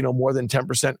though it's, more than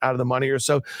 10% out of the money or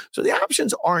so. So the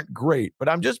options aren't great, but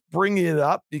I'm just bringing it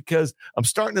up because I'm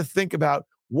starting to think about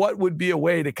what would be a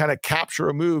way to kind of capture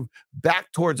a move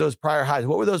back towards those prior highs.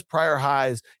 What were those prior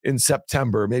highs in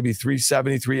September? Maybe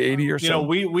 370, 380 or so?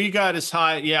 We got as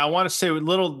high. Yeah, I want to say a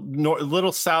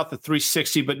little south of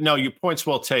 360, but no, your point's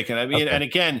well taken. I mean, okay. And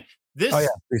again, this,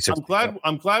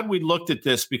 I'm glad we looked at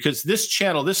this because this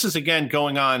channel, this is again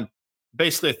going on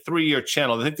basically a 3-year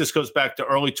channel. I think this goes back to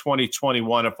early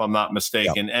 2021, if I'm not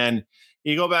mistaken. Yep. And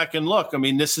you go back and look, I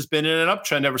mean, this has been in an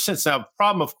uptrend ever since. Now, the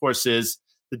problem, of course, is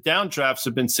the downdrafts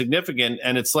have been significant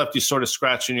and it's left you sort of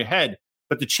scratching your head,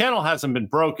 but the channel hasn't been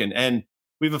broken. And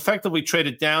we've effectively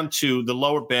traded down to the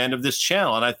lower band of this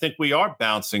channel. And I think we are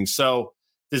bouncing. So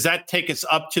does that take us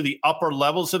up to the upper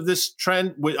levels of this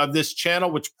trend, of this channel,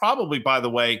 which probably, by the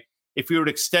way, if we were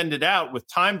to extend it out with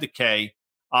time decay,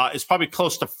 is probably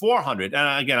close to 400.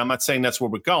 And again, I'm not saying that's where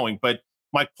we're going, but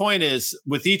my point is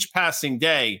with each passing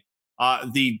day,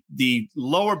 the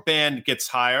lower band gets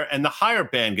higher and the higher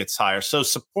band gets higher. So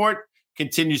support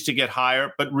continues to get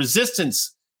higher, but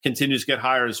resistance continues to get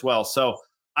higher as well. So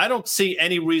I don't see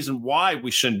any reason why we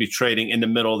shouldn't be trading in the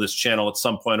middle of this channel at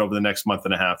some point over the next month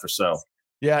and a half or so.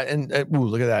 Yeah, and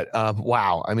look at that!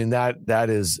 Wow, I mean that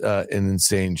is an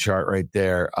insane chart right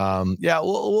there. Yeah,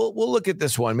 we'll look at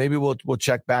this one. Maybe we'll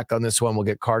check back on this one. We'll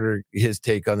get Carter his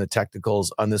take on the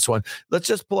technicals on this one. Let's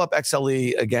just pull up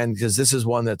XLE again because this is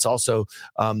one that's also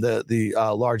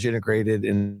the large integrated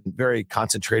and very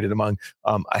concentrated among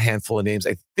a handful of names.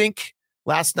 I think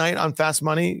last night on Fast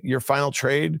Money, your final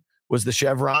trade was the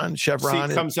Chevron.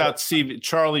 Comes out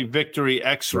Charlie Victory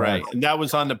X-ray, right. And that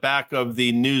was on the back of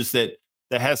the news that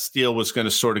the Hess deal was going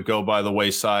to sort of go by the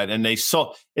wayside. And they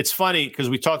sold. It's funny because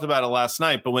we talked about it last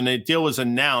night, but when the deal was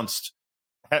announced,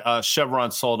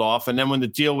 Chevron sold off. And then when the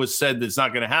deal was said that it's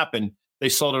not going to happen, they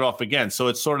sold it off again. So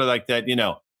it's sort of like that,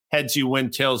 heads you win,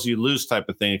 tails you lose type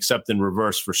of thing, except in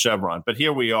reverse for Chevron. But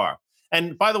here we are.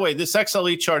 And by the way, this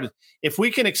XLE chart, if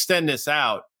we can extend this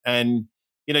out and,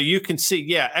 you can see,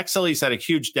 XLE's had a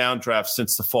huge downdraft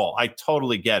since the fall. I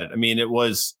totally get it. I mean, it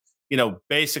was,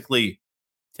 basically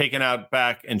taken out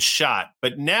back and shot.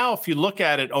 But now if you look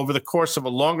at it over the course of a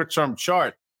longer term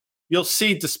chart, you'll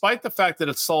see despite the fact that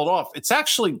it's sold off, it's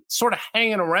actually sort of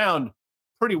hanging around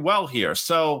pretty well here.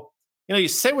 So, you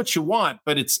say what you want,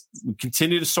 but we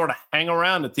continue to sort of hang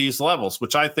around at these levels,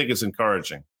 which I think is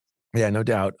encouraging. Yeah, no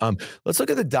doubt. Let's look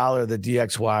at the dollar, the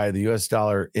DXY, the US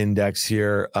dollar index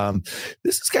here.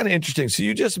 This is kind of interesting. So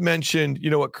you just mentioned,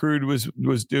 what crude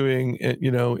was doing,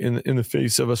 in the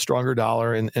face of a stronger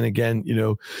dollar. And again,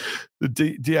 the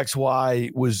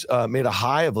DXY was made a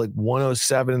high of like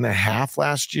 107.5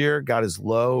 last year, got as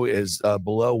low as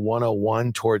below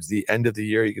 101 towards the end of the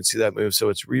year. You can see that move. So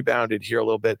it's rebounded here a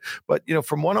little bit. But,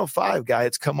 from 105, guy,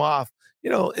 it's come off,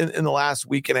 in the last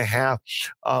week and a half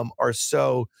or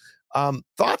so.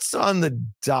 Thoughts on the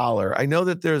dollar? I know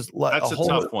that there's that's a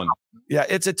tough one. Yeah,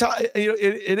 it's a tough.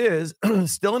 It is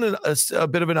still in a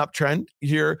bit of an uptrend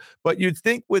here, but you'd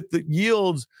think with the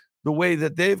yields, the way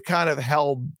that they've kind of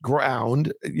held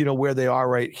ground, where they are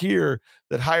right here,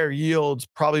 that higher yields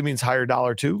probably means higher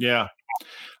dollar too. Yeah,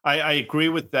 I agree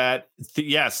with that.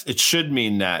 Yes, it should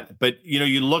mean that. But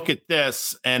you look at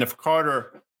this, and if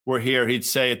Carter were here, he'd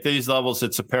say at these levels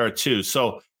it's a pair of two.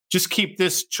 So just keep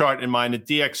this chart in mind, the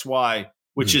DXY,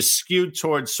 which is skewed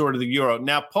towards sort of the euro.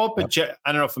 Now, pull up I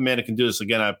don't know if Amanda can do this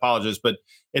again. I apologize. But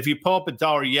if you pull up a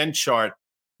dollar yen chart,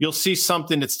 you'll see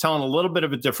something that's telling a little bit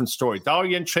of a different story. Dollar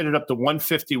yen traded up to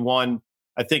 151,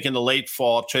 I think, in the late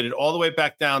fall, traded all the way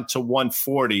back down to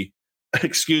 140,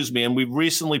 excuse me. And we've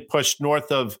recently pushed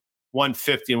north of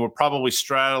 150, and we're probably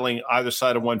straddling either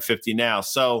side of 150 now.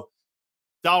 So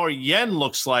dollar yen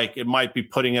looks like it might be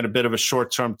putting in a bit of a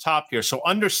short-term top here. So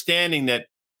understanding that,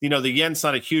 the yen's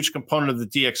not a huge component of the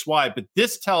DXY, but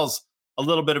this tells a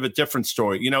little bit of a different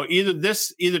story.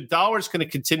 Either dollar's going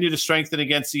to continue to strengthen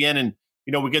against the yen and,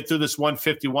 we get through this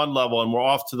 151 level and we're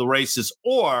off to the races,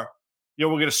 or, we're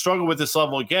going to struggle with this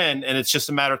level again. And it's just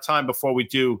a matter of time before we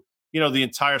do, the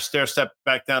entire stair step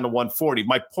back down to 140.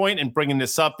 My point in bringing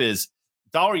this up is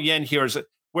dollar yen here is,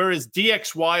 whereas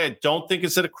DXY, I don't think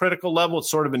it's at a critical level.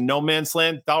 It's sort of in no man's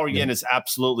land. Dollar yen is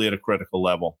absolutely at a critical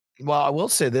level. Well, I will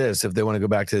say this, if they want to go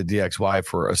back to the DXY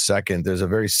for a second, there's a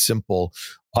very simple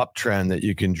uptrend that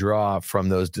you can draw from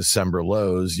those December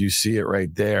lows. You see it right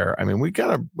there. I mean, we've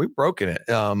broken it,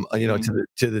 to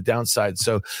the downside.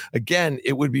 So again,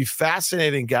 it would be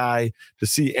fascinating, Guy, to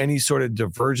see any sort of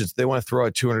divergence. They want to throw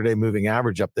a 200-day moving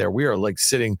average up there. We are like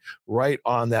sitting right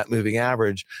on that moving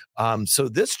average. So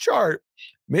this chart,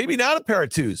 maybe not a pair of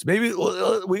twos. Maybe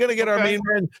we got to get our main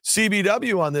man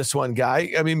CBW on this one,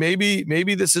 Guy. I mean,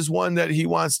 maybe this is one that he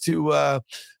wants to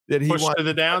push to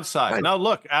the downside. Right. No,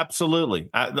 look, absolutely.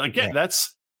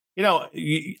 That's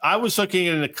I was looking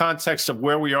in the context of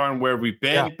where we are and where we've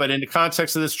been, but in the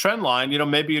context of this trend line,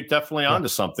 maybe you're definitely onto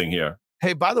something here.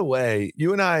 Hey, by the way,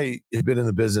 you and I have been in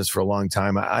the business for a long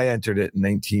time. I entered it in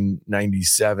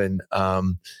 1997.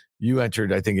 You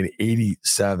entered, I think, in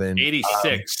 87.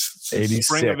 86.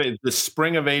 86. The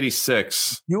spring of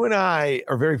 86. You and I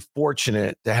are very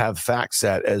fortunate to have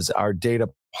FactSet as our data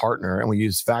partner, and we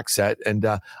use FactSet. And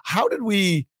how did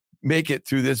we make it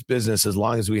through this business as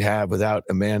long as we have without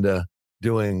Amanda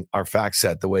doing our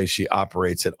FactSet the way she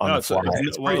operates it on the fly?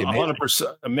 It's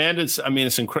 100%. Amanda's,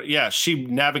 it's incredible. Yeah, she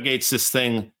navigates this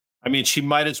thing. She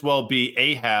might as well be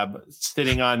Ahab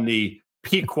sitting on the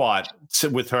Pequot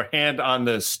with her hand on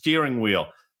the steering wheel.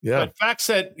 Yeah. But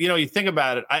FactSet, you think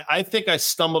about it. I think I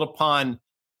stumbled upon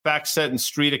FactSet and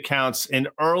street accounts in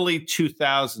early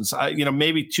 2000s.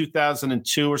 Maybe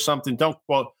 2002 or something.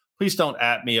 Please don't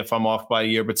at me if I'm off by a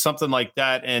year, but something like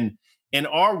that. And in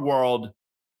our world,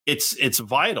 it's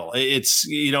vital.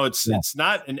 It's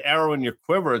not an arrow in your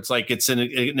quiver. It's like it's an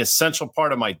essential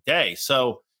part of my day.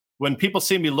 So when people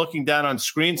see me looking down on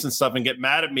screens and stuff and get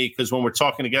mad at me because when we're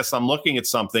talking to guests, I'm looking at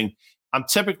something, I'm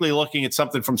typically looking at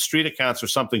something from street accounts or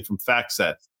something from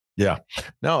FactSet. Yeah,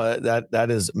 no, that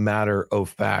is matter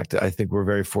of fact. I think we're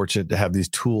very fortunate to have these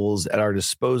tools at our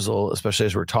disposal, especially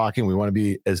as we're talking. We want to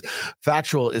be as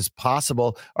factual as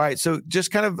possible. All right, so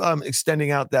just kind of extending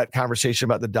out that conversation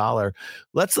about the dollar,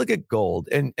 let's look at gold.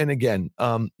 And again,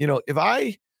 if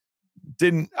I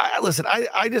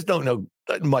just don't know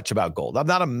much about gold. I'm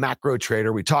not a macro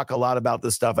trader. We talk a lot about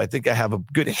this stuff. I think I have a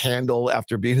good handle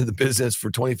after being in the business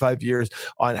for 25 years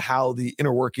on how the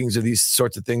inner workings of these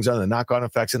sorts of things are, the knock-on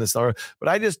effects in this. But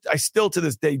I still to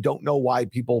this day don't know why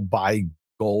people buy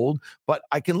gold. But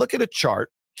I can look at a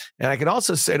chart and I can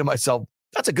also say to myself,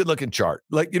 that's a good looking chart.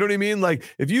 Like, you know what I mean? Like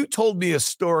if you told me a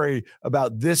story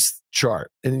about this chart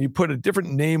and you put a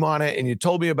different name on it and you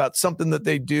told me about something that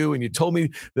they do and you told me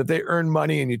that they earn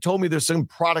money and you told me there's some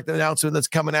product announcement that's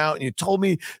coming out and you told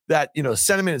me that,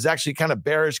 sentiment is actually kind of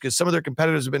bearish because some of their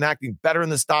competitors have been acting better in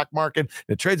the stock market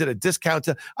and it trades at a discount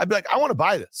I'd be like, I want to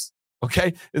buy this.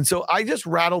 Okay. And so I just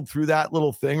rattled through that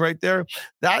little thing right there.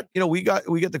 That, we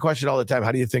get the question all the time.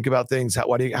 How do you think about things? How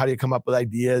do you come up with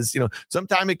ideas?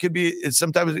 Sometimes it could be,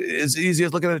 sometimes as easy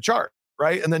as looking at a chart,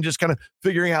 right? And then just kind of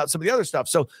figuring out some of the other stuff.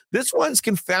 So this one's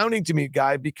confounding to me,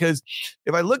 Guy, because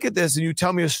if I look at this and you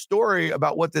tell me a story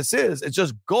about what this is, it's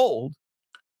just gold.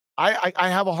 I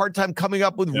have a hard time coming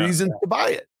up with reasons to buy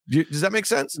it. Does that make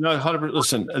sense? No, 100%.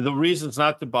 Listen, the reasons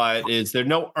not to buy it is there are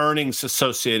no earnings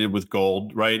associated with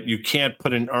gold, right? You can't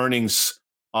put an earnings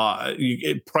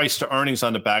price to earnings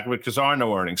on the back of it because there are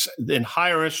no earnings. In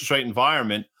higher interest rate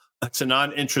environment, it's a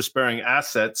non-interest bearing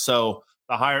asset. So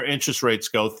the higher interest rates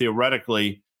go,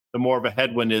 theoretically, the more of a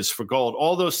headwind is for gold.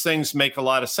 All those things make a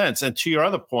lot of sense. And to your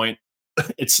other point,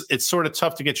 it's sort of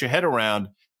tough to get your head around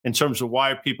in terms of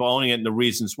why are people owning it and the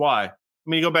reasons why.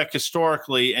 You go back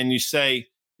historically and you say,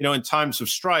 in times of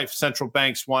strife, central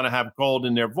banks want to have gold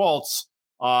in their vaults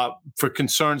for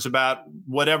concerns about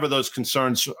whatever those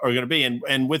concerns are going to be.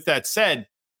 And with that said,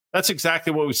 that's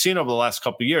exactly what we've seen over the last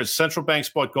couple of years. Central banks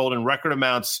bought gold in record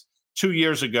amounts 2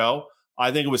 years ago.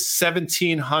 I think it was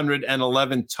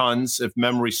 1,711 tons, if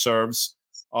memory serves.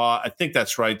 I think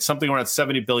that's right, something around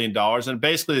 $70 billion. And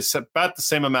basically, it's about the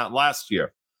same amount last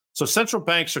year. So central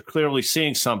banks are clearly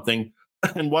seeing something.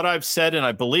 and what I've said, and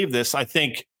I believe this, I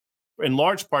think in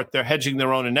large part they're hedging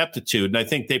their own ineptitude, and I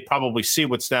think they probably see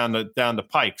what's down the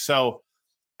pike. So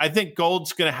I think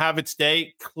gold's going to have its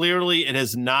day. Clearly, it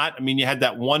has not. I mean, you had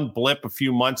that one blip a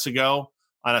few months ago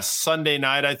on a Sunday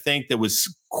night, I think, that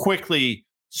was quickly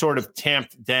sort of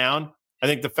tamped down. I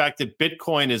think the fact that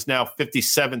Bitcoin is now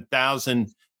 57,000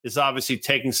 is obviously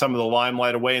taking some of the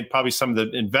limelight away and probably some of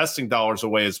the investing dollars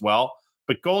away as well.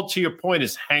 But gold, to your point,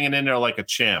 is hanging in there like a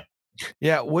champ.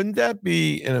 Yeah, wouldn't that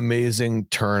be an amazing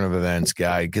turn of events,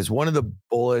 Guy? Because one of the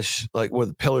bullish, like one of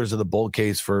the pillars of the bull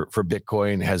case for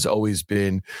Bitcoin has always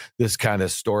been this kind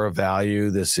of store of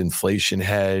value, this inflation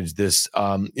hedge, this,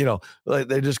 like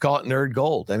they just call it nerd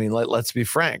gold. I mean, let's be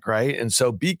frank, right? And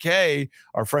so BK,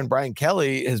 our friend Brian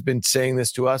Kelly, has been saying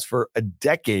this to us for a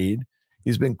decade.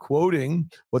 He's been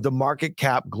quoting what the market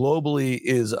cap globally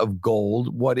is of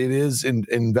gold, what it is in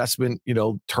investment,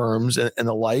 terms and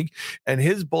the like. And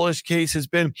his bullish case has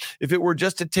been, if it were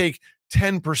just to take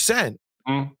 10%,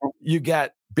 you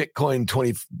get Bitcoin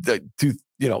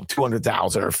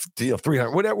 200,000 or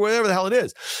 300, whatever the hell it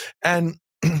is. And,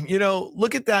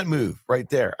 look at that move right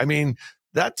there. I mean,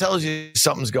 that tells you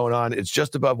something's going on. It's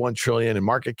just above 1 trillion in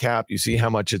market cap. You see how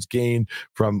much it's gained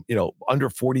from, under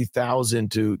 40,000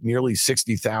 to nearly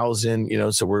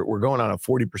 60,000, so we're going on a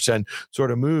 40%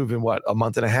 sort of move in a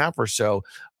month and a half or so,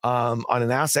 on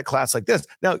an asset class like this.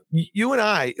 Now, you and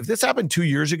I, if this happened 2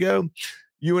 years ago,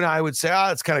 you and I would say,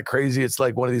 it's kind of crazy. It's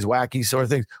like one of these wacky sort of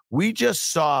things. We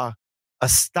just saw a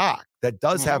stock that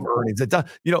does have earnings, that does,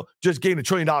 just gain $1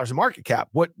 trillion in market cap,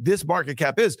 what this market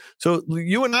cap is. So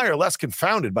you and I are less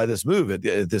confounded by this move at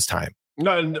this time.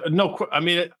 No. I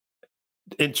mean,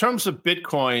 in terms of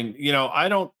Bitcoin, I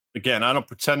don't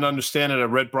pretend to understand it. I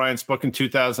read Brian's book in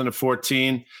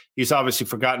 2014. He's obviously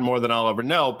forgotten more than I'll ever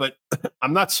know, but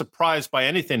I'm not surprised by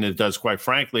anything that it does, quite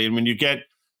frankly. And when you get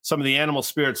some of the animal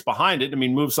spirits behind it, I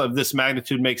mean, moves of this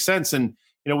magnitude make sense. And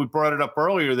we brought it up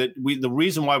earlier that the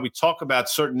reason why we talk about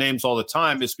certain names all the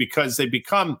time is because they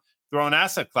become their own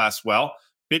asset class. Well,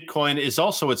 Bitcoin is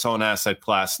also its own asset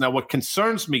class. Now, what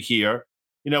concerns me here,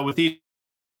 with each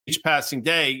passing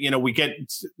day, we get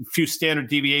a few standard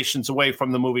deviations away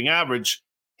from the moving average.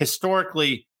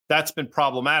 Historically, that's been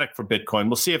problematic for Bitcoin.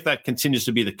 We'll see if that continues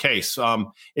to be the case.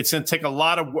 It's going to take a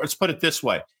lot of work. Let's put it this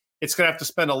way. It's going to have to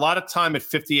spend a lot of time at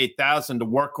 58,000 to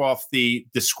work off the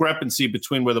discrepancy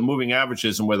between where the moving average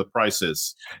is and where the price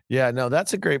is. Yeah, no,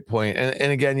 that's a great point.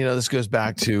 And again, this goes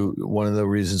back to one of the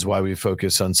reasons why we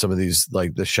focus on some of these,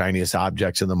 like the shiniest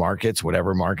objects in the markets,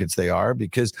 whatever markets they are,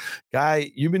 because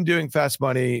Guy, you've been doing fast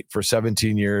money for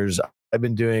 17 years. I've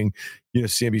been doing,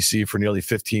 CNBC for nearly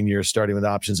 15 years, starting with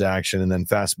options action and then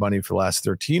fast money for the last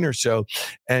 13 or so.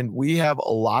 And we have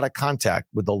a lot of contact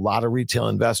with a lot of retail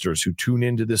investors who tune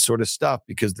into this sort of stuff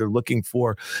because they're looking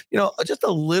for, just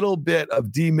a little bit of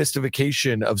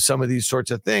demystification of some of these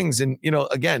sorts of things. And,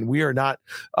 again, we are not,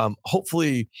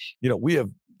 hopefully,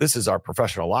 this is our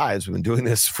professional lives. We've been doing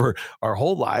this for our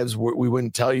whole lives. We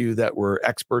wouldn't tell you that we're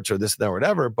experts or this, that, or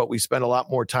whatever, but we spend a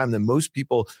lot more time than most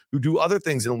people who do other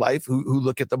things in life, who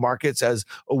look at the markets as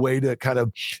a way to kind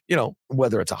of,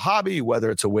 whether it's a hobby, whether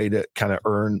it's a way to kind of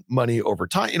earn money over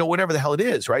time, whatever the hell it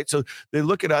is, right? So they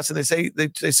look at us and they say,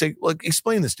 look,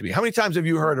 explain this to me. How many times have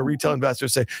you heard a retail investor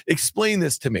say, explain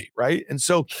this to me, right? And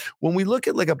so when we look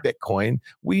at like a Bitcoin,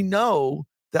 we know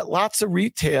that lots of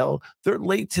retail, they're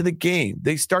late to the game.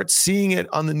 They start seeing it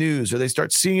on the news, or they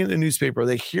start seeing it in the newspaper, or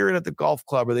they hear it at the golf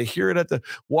club, or they hear it at the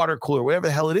water cooler, whatever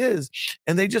the hell it is,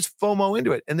 and they just FOMO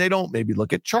into it. And they don't maybe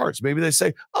look at charts. Maybe they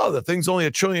say, oh, the thing's only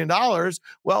 $1 trillion.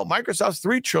 Well, Microsoft's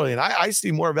 $3 trillion. I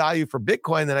see more value for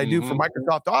Bitcoin than I do for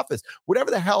Microsoft Office.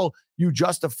 Whatever the hell you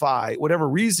justify, whatever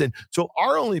reason. So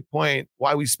our only point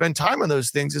why we spend time on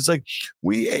those things is like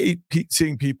we hate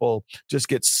seeing people just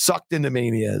get sucked into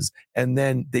manias and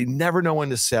then they never know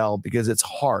when to sell because it's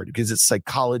hard, because it's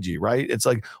psychology, right? It's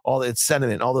like it's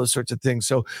sentiment, all those sorts of things.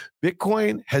 So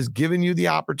Bitcoin has given you the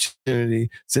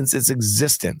opportunity since its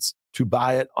existence to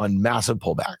buy it on massive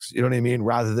pullbacks. You know what I mean?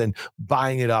 Rather than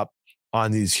buying it up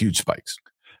on these huge spikes.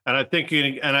 And I think,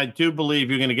 and I do believe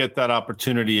you're going to get that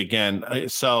opportunity again.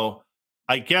 So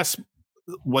I guess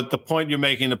what the point you're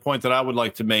making, the point that I would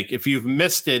like to make, if you've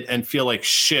missed it and feel like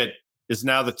shit, is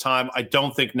now the time. I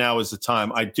don't think now is the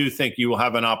time. I do think you will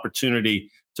have an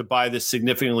opportunity to buy this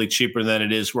significantly cheaper than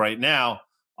it is right now,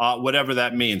 whatever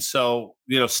that means. So,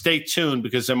 stay tuned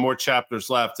because there are more chapters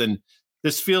left. And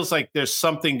this feels like there's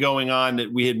something going on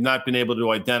that we have not been able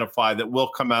to identify that will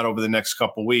come out over the next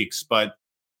couple of weeks. But,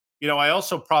 I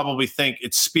also probably think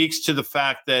it speaks to the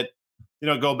fact that,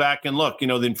 go back and look, the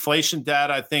inflation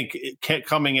data, I think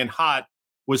coming in hot,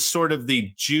 was sort of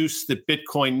the juice that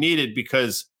Bitcoin needed,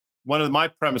 because one of my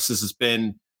premises has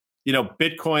been,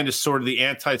 Bitcoin is sort of the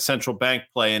anti-central bank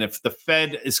play. And if the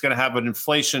Fed is going to have an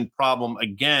inflation problem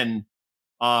again,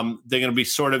 they're going to be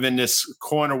sort of in this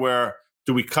corner where,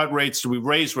 do we cut rates? Do we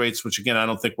raise rates? Which, again, I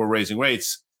don't think we're raising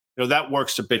rates. That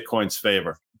works to Bitcoin's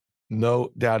favor.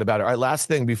 No doubt about it. All right, last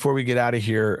thing before we get out of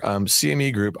here,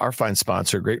 CME Group, our fine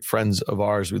sponsor, great friends of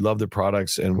ours. We love their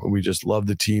products and we just love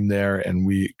the team there, and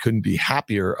we couldn't be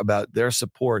happier about their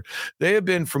support. They have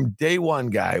been from day one,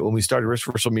 Guy, when we started Risk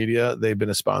Reversal Media. They've been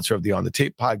a sponsor of the On the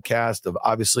Tape podcast, of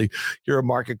obviously here at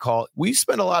Market Call. We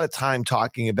spend a lot of time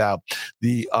talking about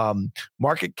the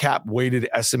market cap weighted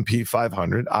S&P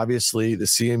 500. Obviously, the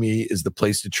CME is the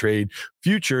place to trade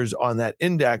futures on that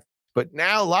index. But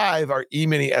now live our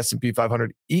E-mini S&P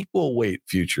 500 equal weight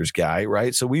futures, Guy,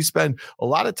 right? So we spend a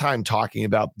lot of time talking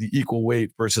about the equal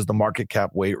weight versus the market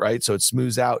cap weight, right? So it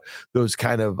smooths out those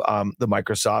kind of the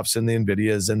Microsofts and the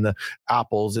NVIDIAs and the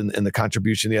Apples and the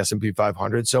contribution to the S&P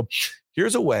 500. So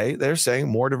here's a way they're saying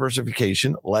more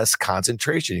diversification, less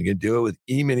concentration. You can do it with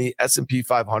E-mini S&P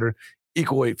 500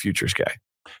 equal weight futures, Guy.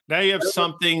 Now you have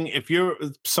something, if you're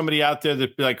somebody out there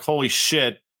that be like, holy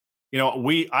shit,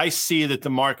 I see that the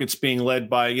market's being led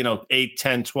by, 8,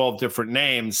 10, 12 different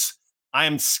names. I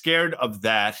am scared of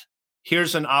that.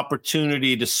 Here's an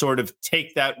opportunity to sort of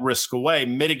take that risk away,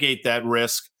 mitigate that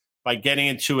risk by getting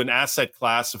into an asset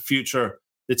class, a future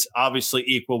that's obviously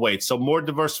equal weight. So more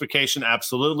diversification,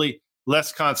 absolutely.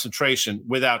 Less concentration,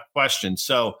 without question.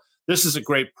 So this is a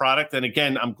great product. And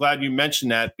again, I'm glad you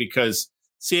mentioned that, because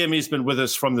CME's been with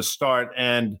us from the start,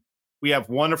 and we have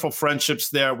wonderful friendships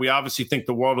there. We obviously think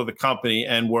the world of the company,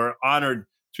 and we're honored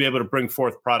to be able to bring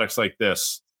forth products like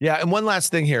this. Yeah. And one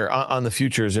last thing here on the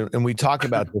futures, and we talk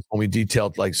about this when we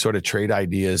detailed like sort of trade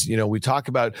ideas. We talk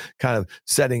about kind of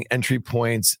setting entry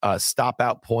points, stop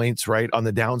out points, right? On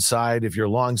the downside, if you're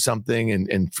long something,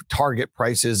 and target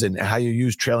prices and how you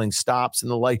use trailing stops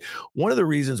and the like. One of the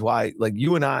reasons why, like,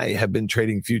 you and I have been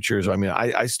trading futures, I mean,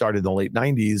 I started in the late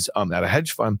 90s at a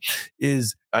hedge fund,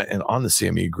 is and on the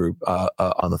CME Group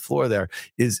on the floor there,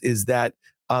 is that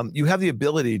you have the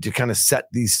ability to kind of set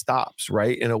these stops,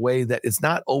 right, in a way that it's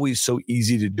not always so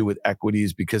easy to do with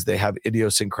equities, because they have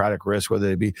idiosyncratic risk, whether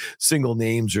it be single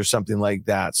names or something like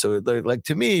that. So, like,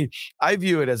 to me, I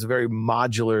view it as a very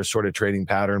modular sort of trading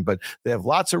pattern, but they have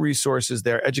lots of resources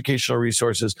there, educational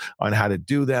resources on how to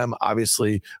do them.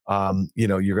 Obviously, you're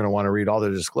going to want to read all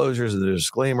the disclosures and the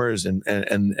disclaimers,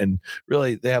 and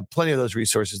really they have plenty of those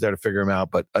resources there to figure them out.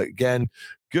 But again,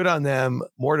 good on them.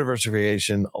 More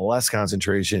diversification, less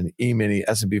concentration. E-mini,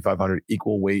 S&P 500,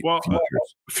 equal weight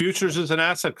futures. Futures is an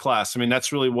asset class. I mean,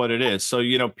 that's really what it is. So,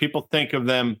 people think of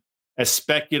them as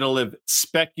speculative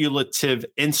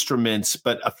instruments,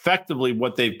 but effectively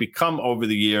what they've become over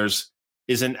the years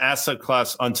is an asset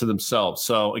class unto themselves.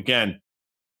 So again,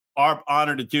 our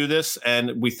honor to do this.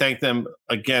 And we thank them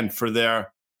again for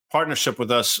their partnership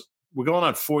with us. We're going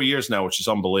on 4 years now, which is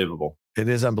unbelievable. It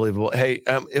is unbelievable. Hey,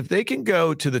 if they can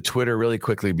go to the Twitter really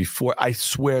quickly before, I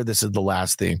swear this is the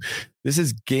last thing. This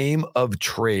is Game of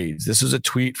Trades. This was a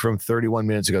tweet from 31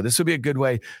 minutes ago. This would be a good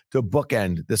way to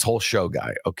bookend this whole show,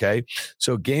 Guy. Okay.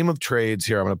 So Game of Trades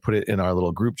here, I'm going to put it in our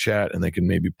little group chat, and they can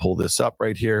maybe pull this up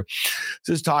right here.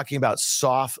 This is talking about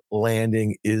soft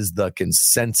landing is the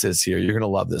consensus here. You're going to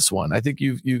love this one. I think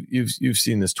you've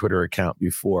seen this Twitter account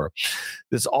before.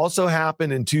 This also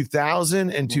happened in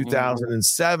 2000 and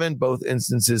 2007. Both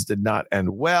instances did not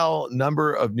end well.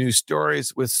 Number of news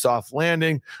stories with soft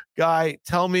landing. Guy,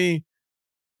 tell me,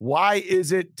 why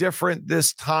is it different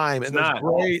this time? And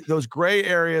those gray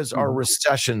areas are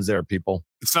recessions there, people.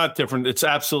 It's not different. It's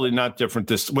absolutely not different.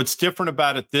 What's different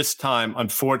about it this time,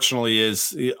 unfortunately,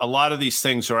 is a lot of these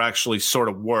things are actually sort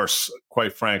of worse,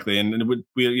 quite frankly. And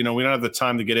we don't have the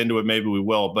time to get into it. Maybe we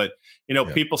will. But,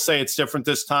 people say it's different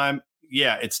this time.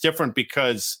 Yeah, it's different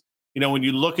because, when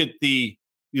you look at the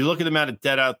amount of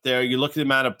debt out there, you look at the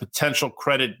amount of potential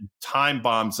credit time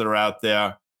bombs that are out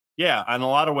there. Yeah, in a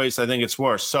lot of ways, I think it's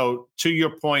worse. So to your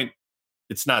point,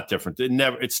 it's not different.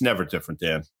 It's never different,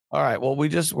 Dan. All right. Well, we're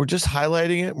just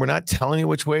highlighting it. We're not telling you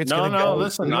which way it's going to go.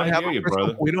 Listen, I hear you,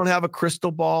 brother. We don't have a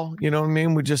crystal ball. You know what I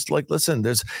mean? We just listen,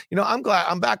 there's, I'm glad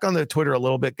I'm back on the Twitter a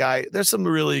little bit, Guy. There's some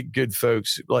really good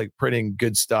folks like printing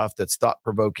good stuff that's thought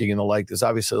provoking and the like. There's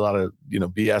obviously a lot of,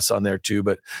 BS on there too,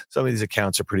 but some of these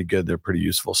accounts are pretty good. They're pretty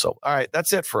useful. So, all right,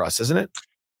 that's it for us, isn't it?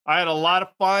 I had a lot of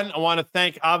fun. I want to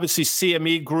thank, obviously,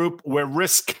 CME Group, where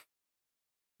risk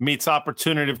meets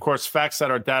opportunity. Of course,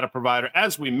 FactSet, our data provider.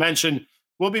 As we mentioned,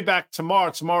 we'll be back tomorrow.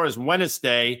 Tomorrow is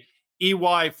Wednesday.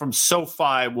 EY from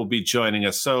SoFi will be joining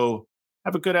us. So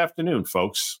have a good afternoon,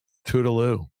 folks.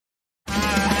 Toodaloo.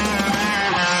 it.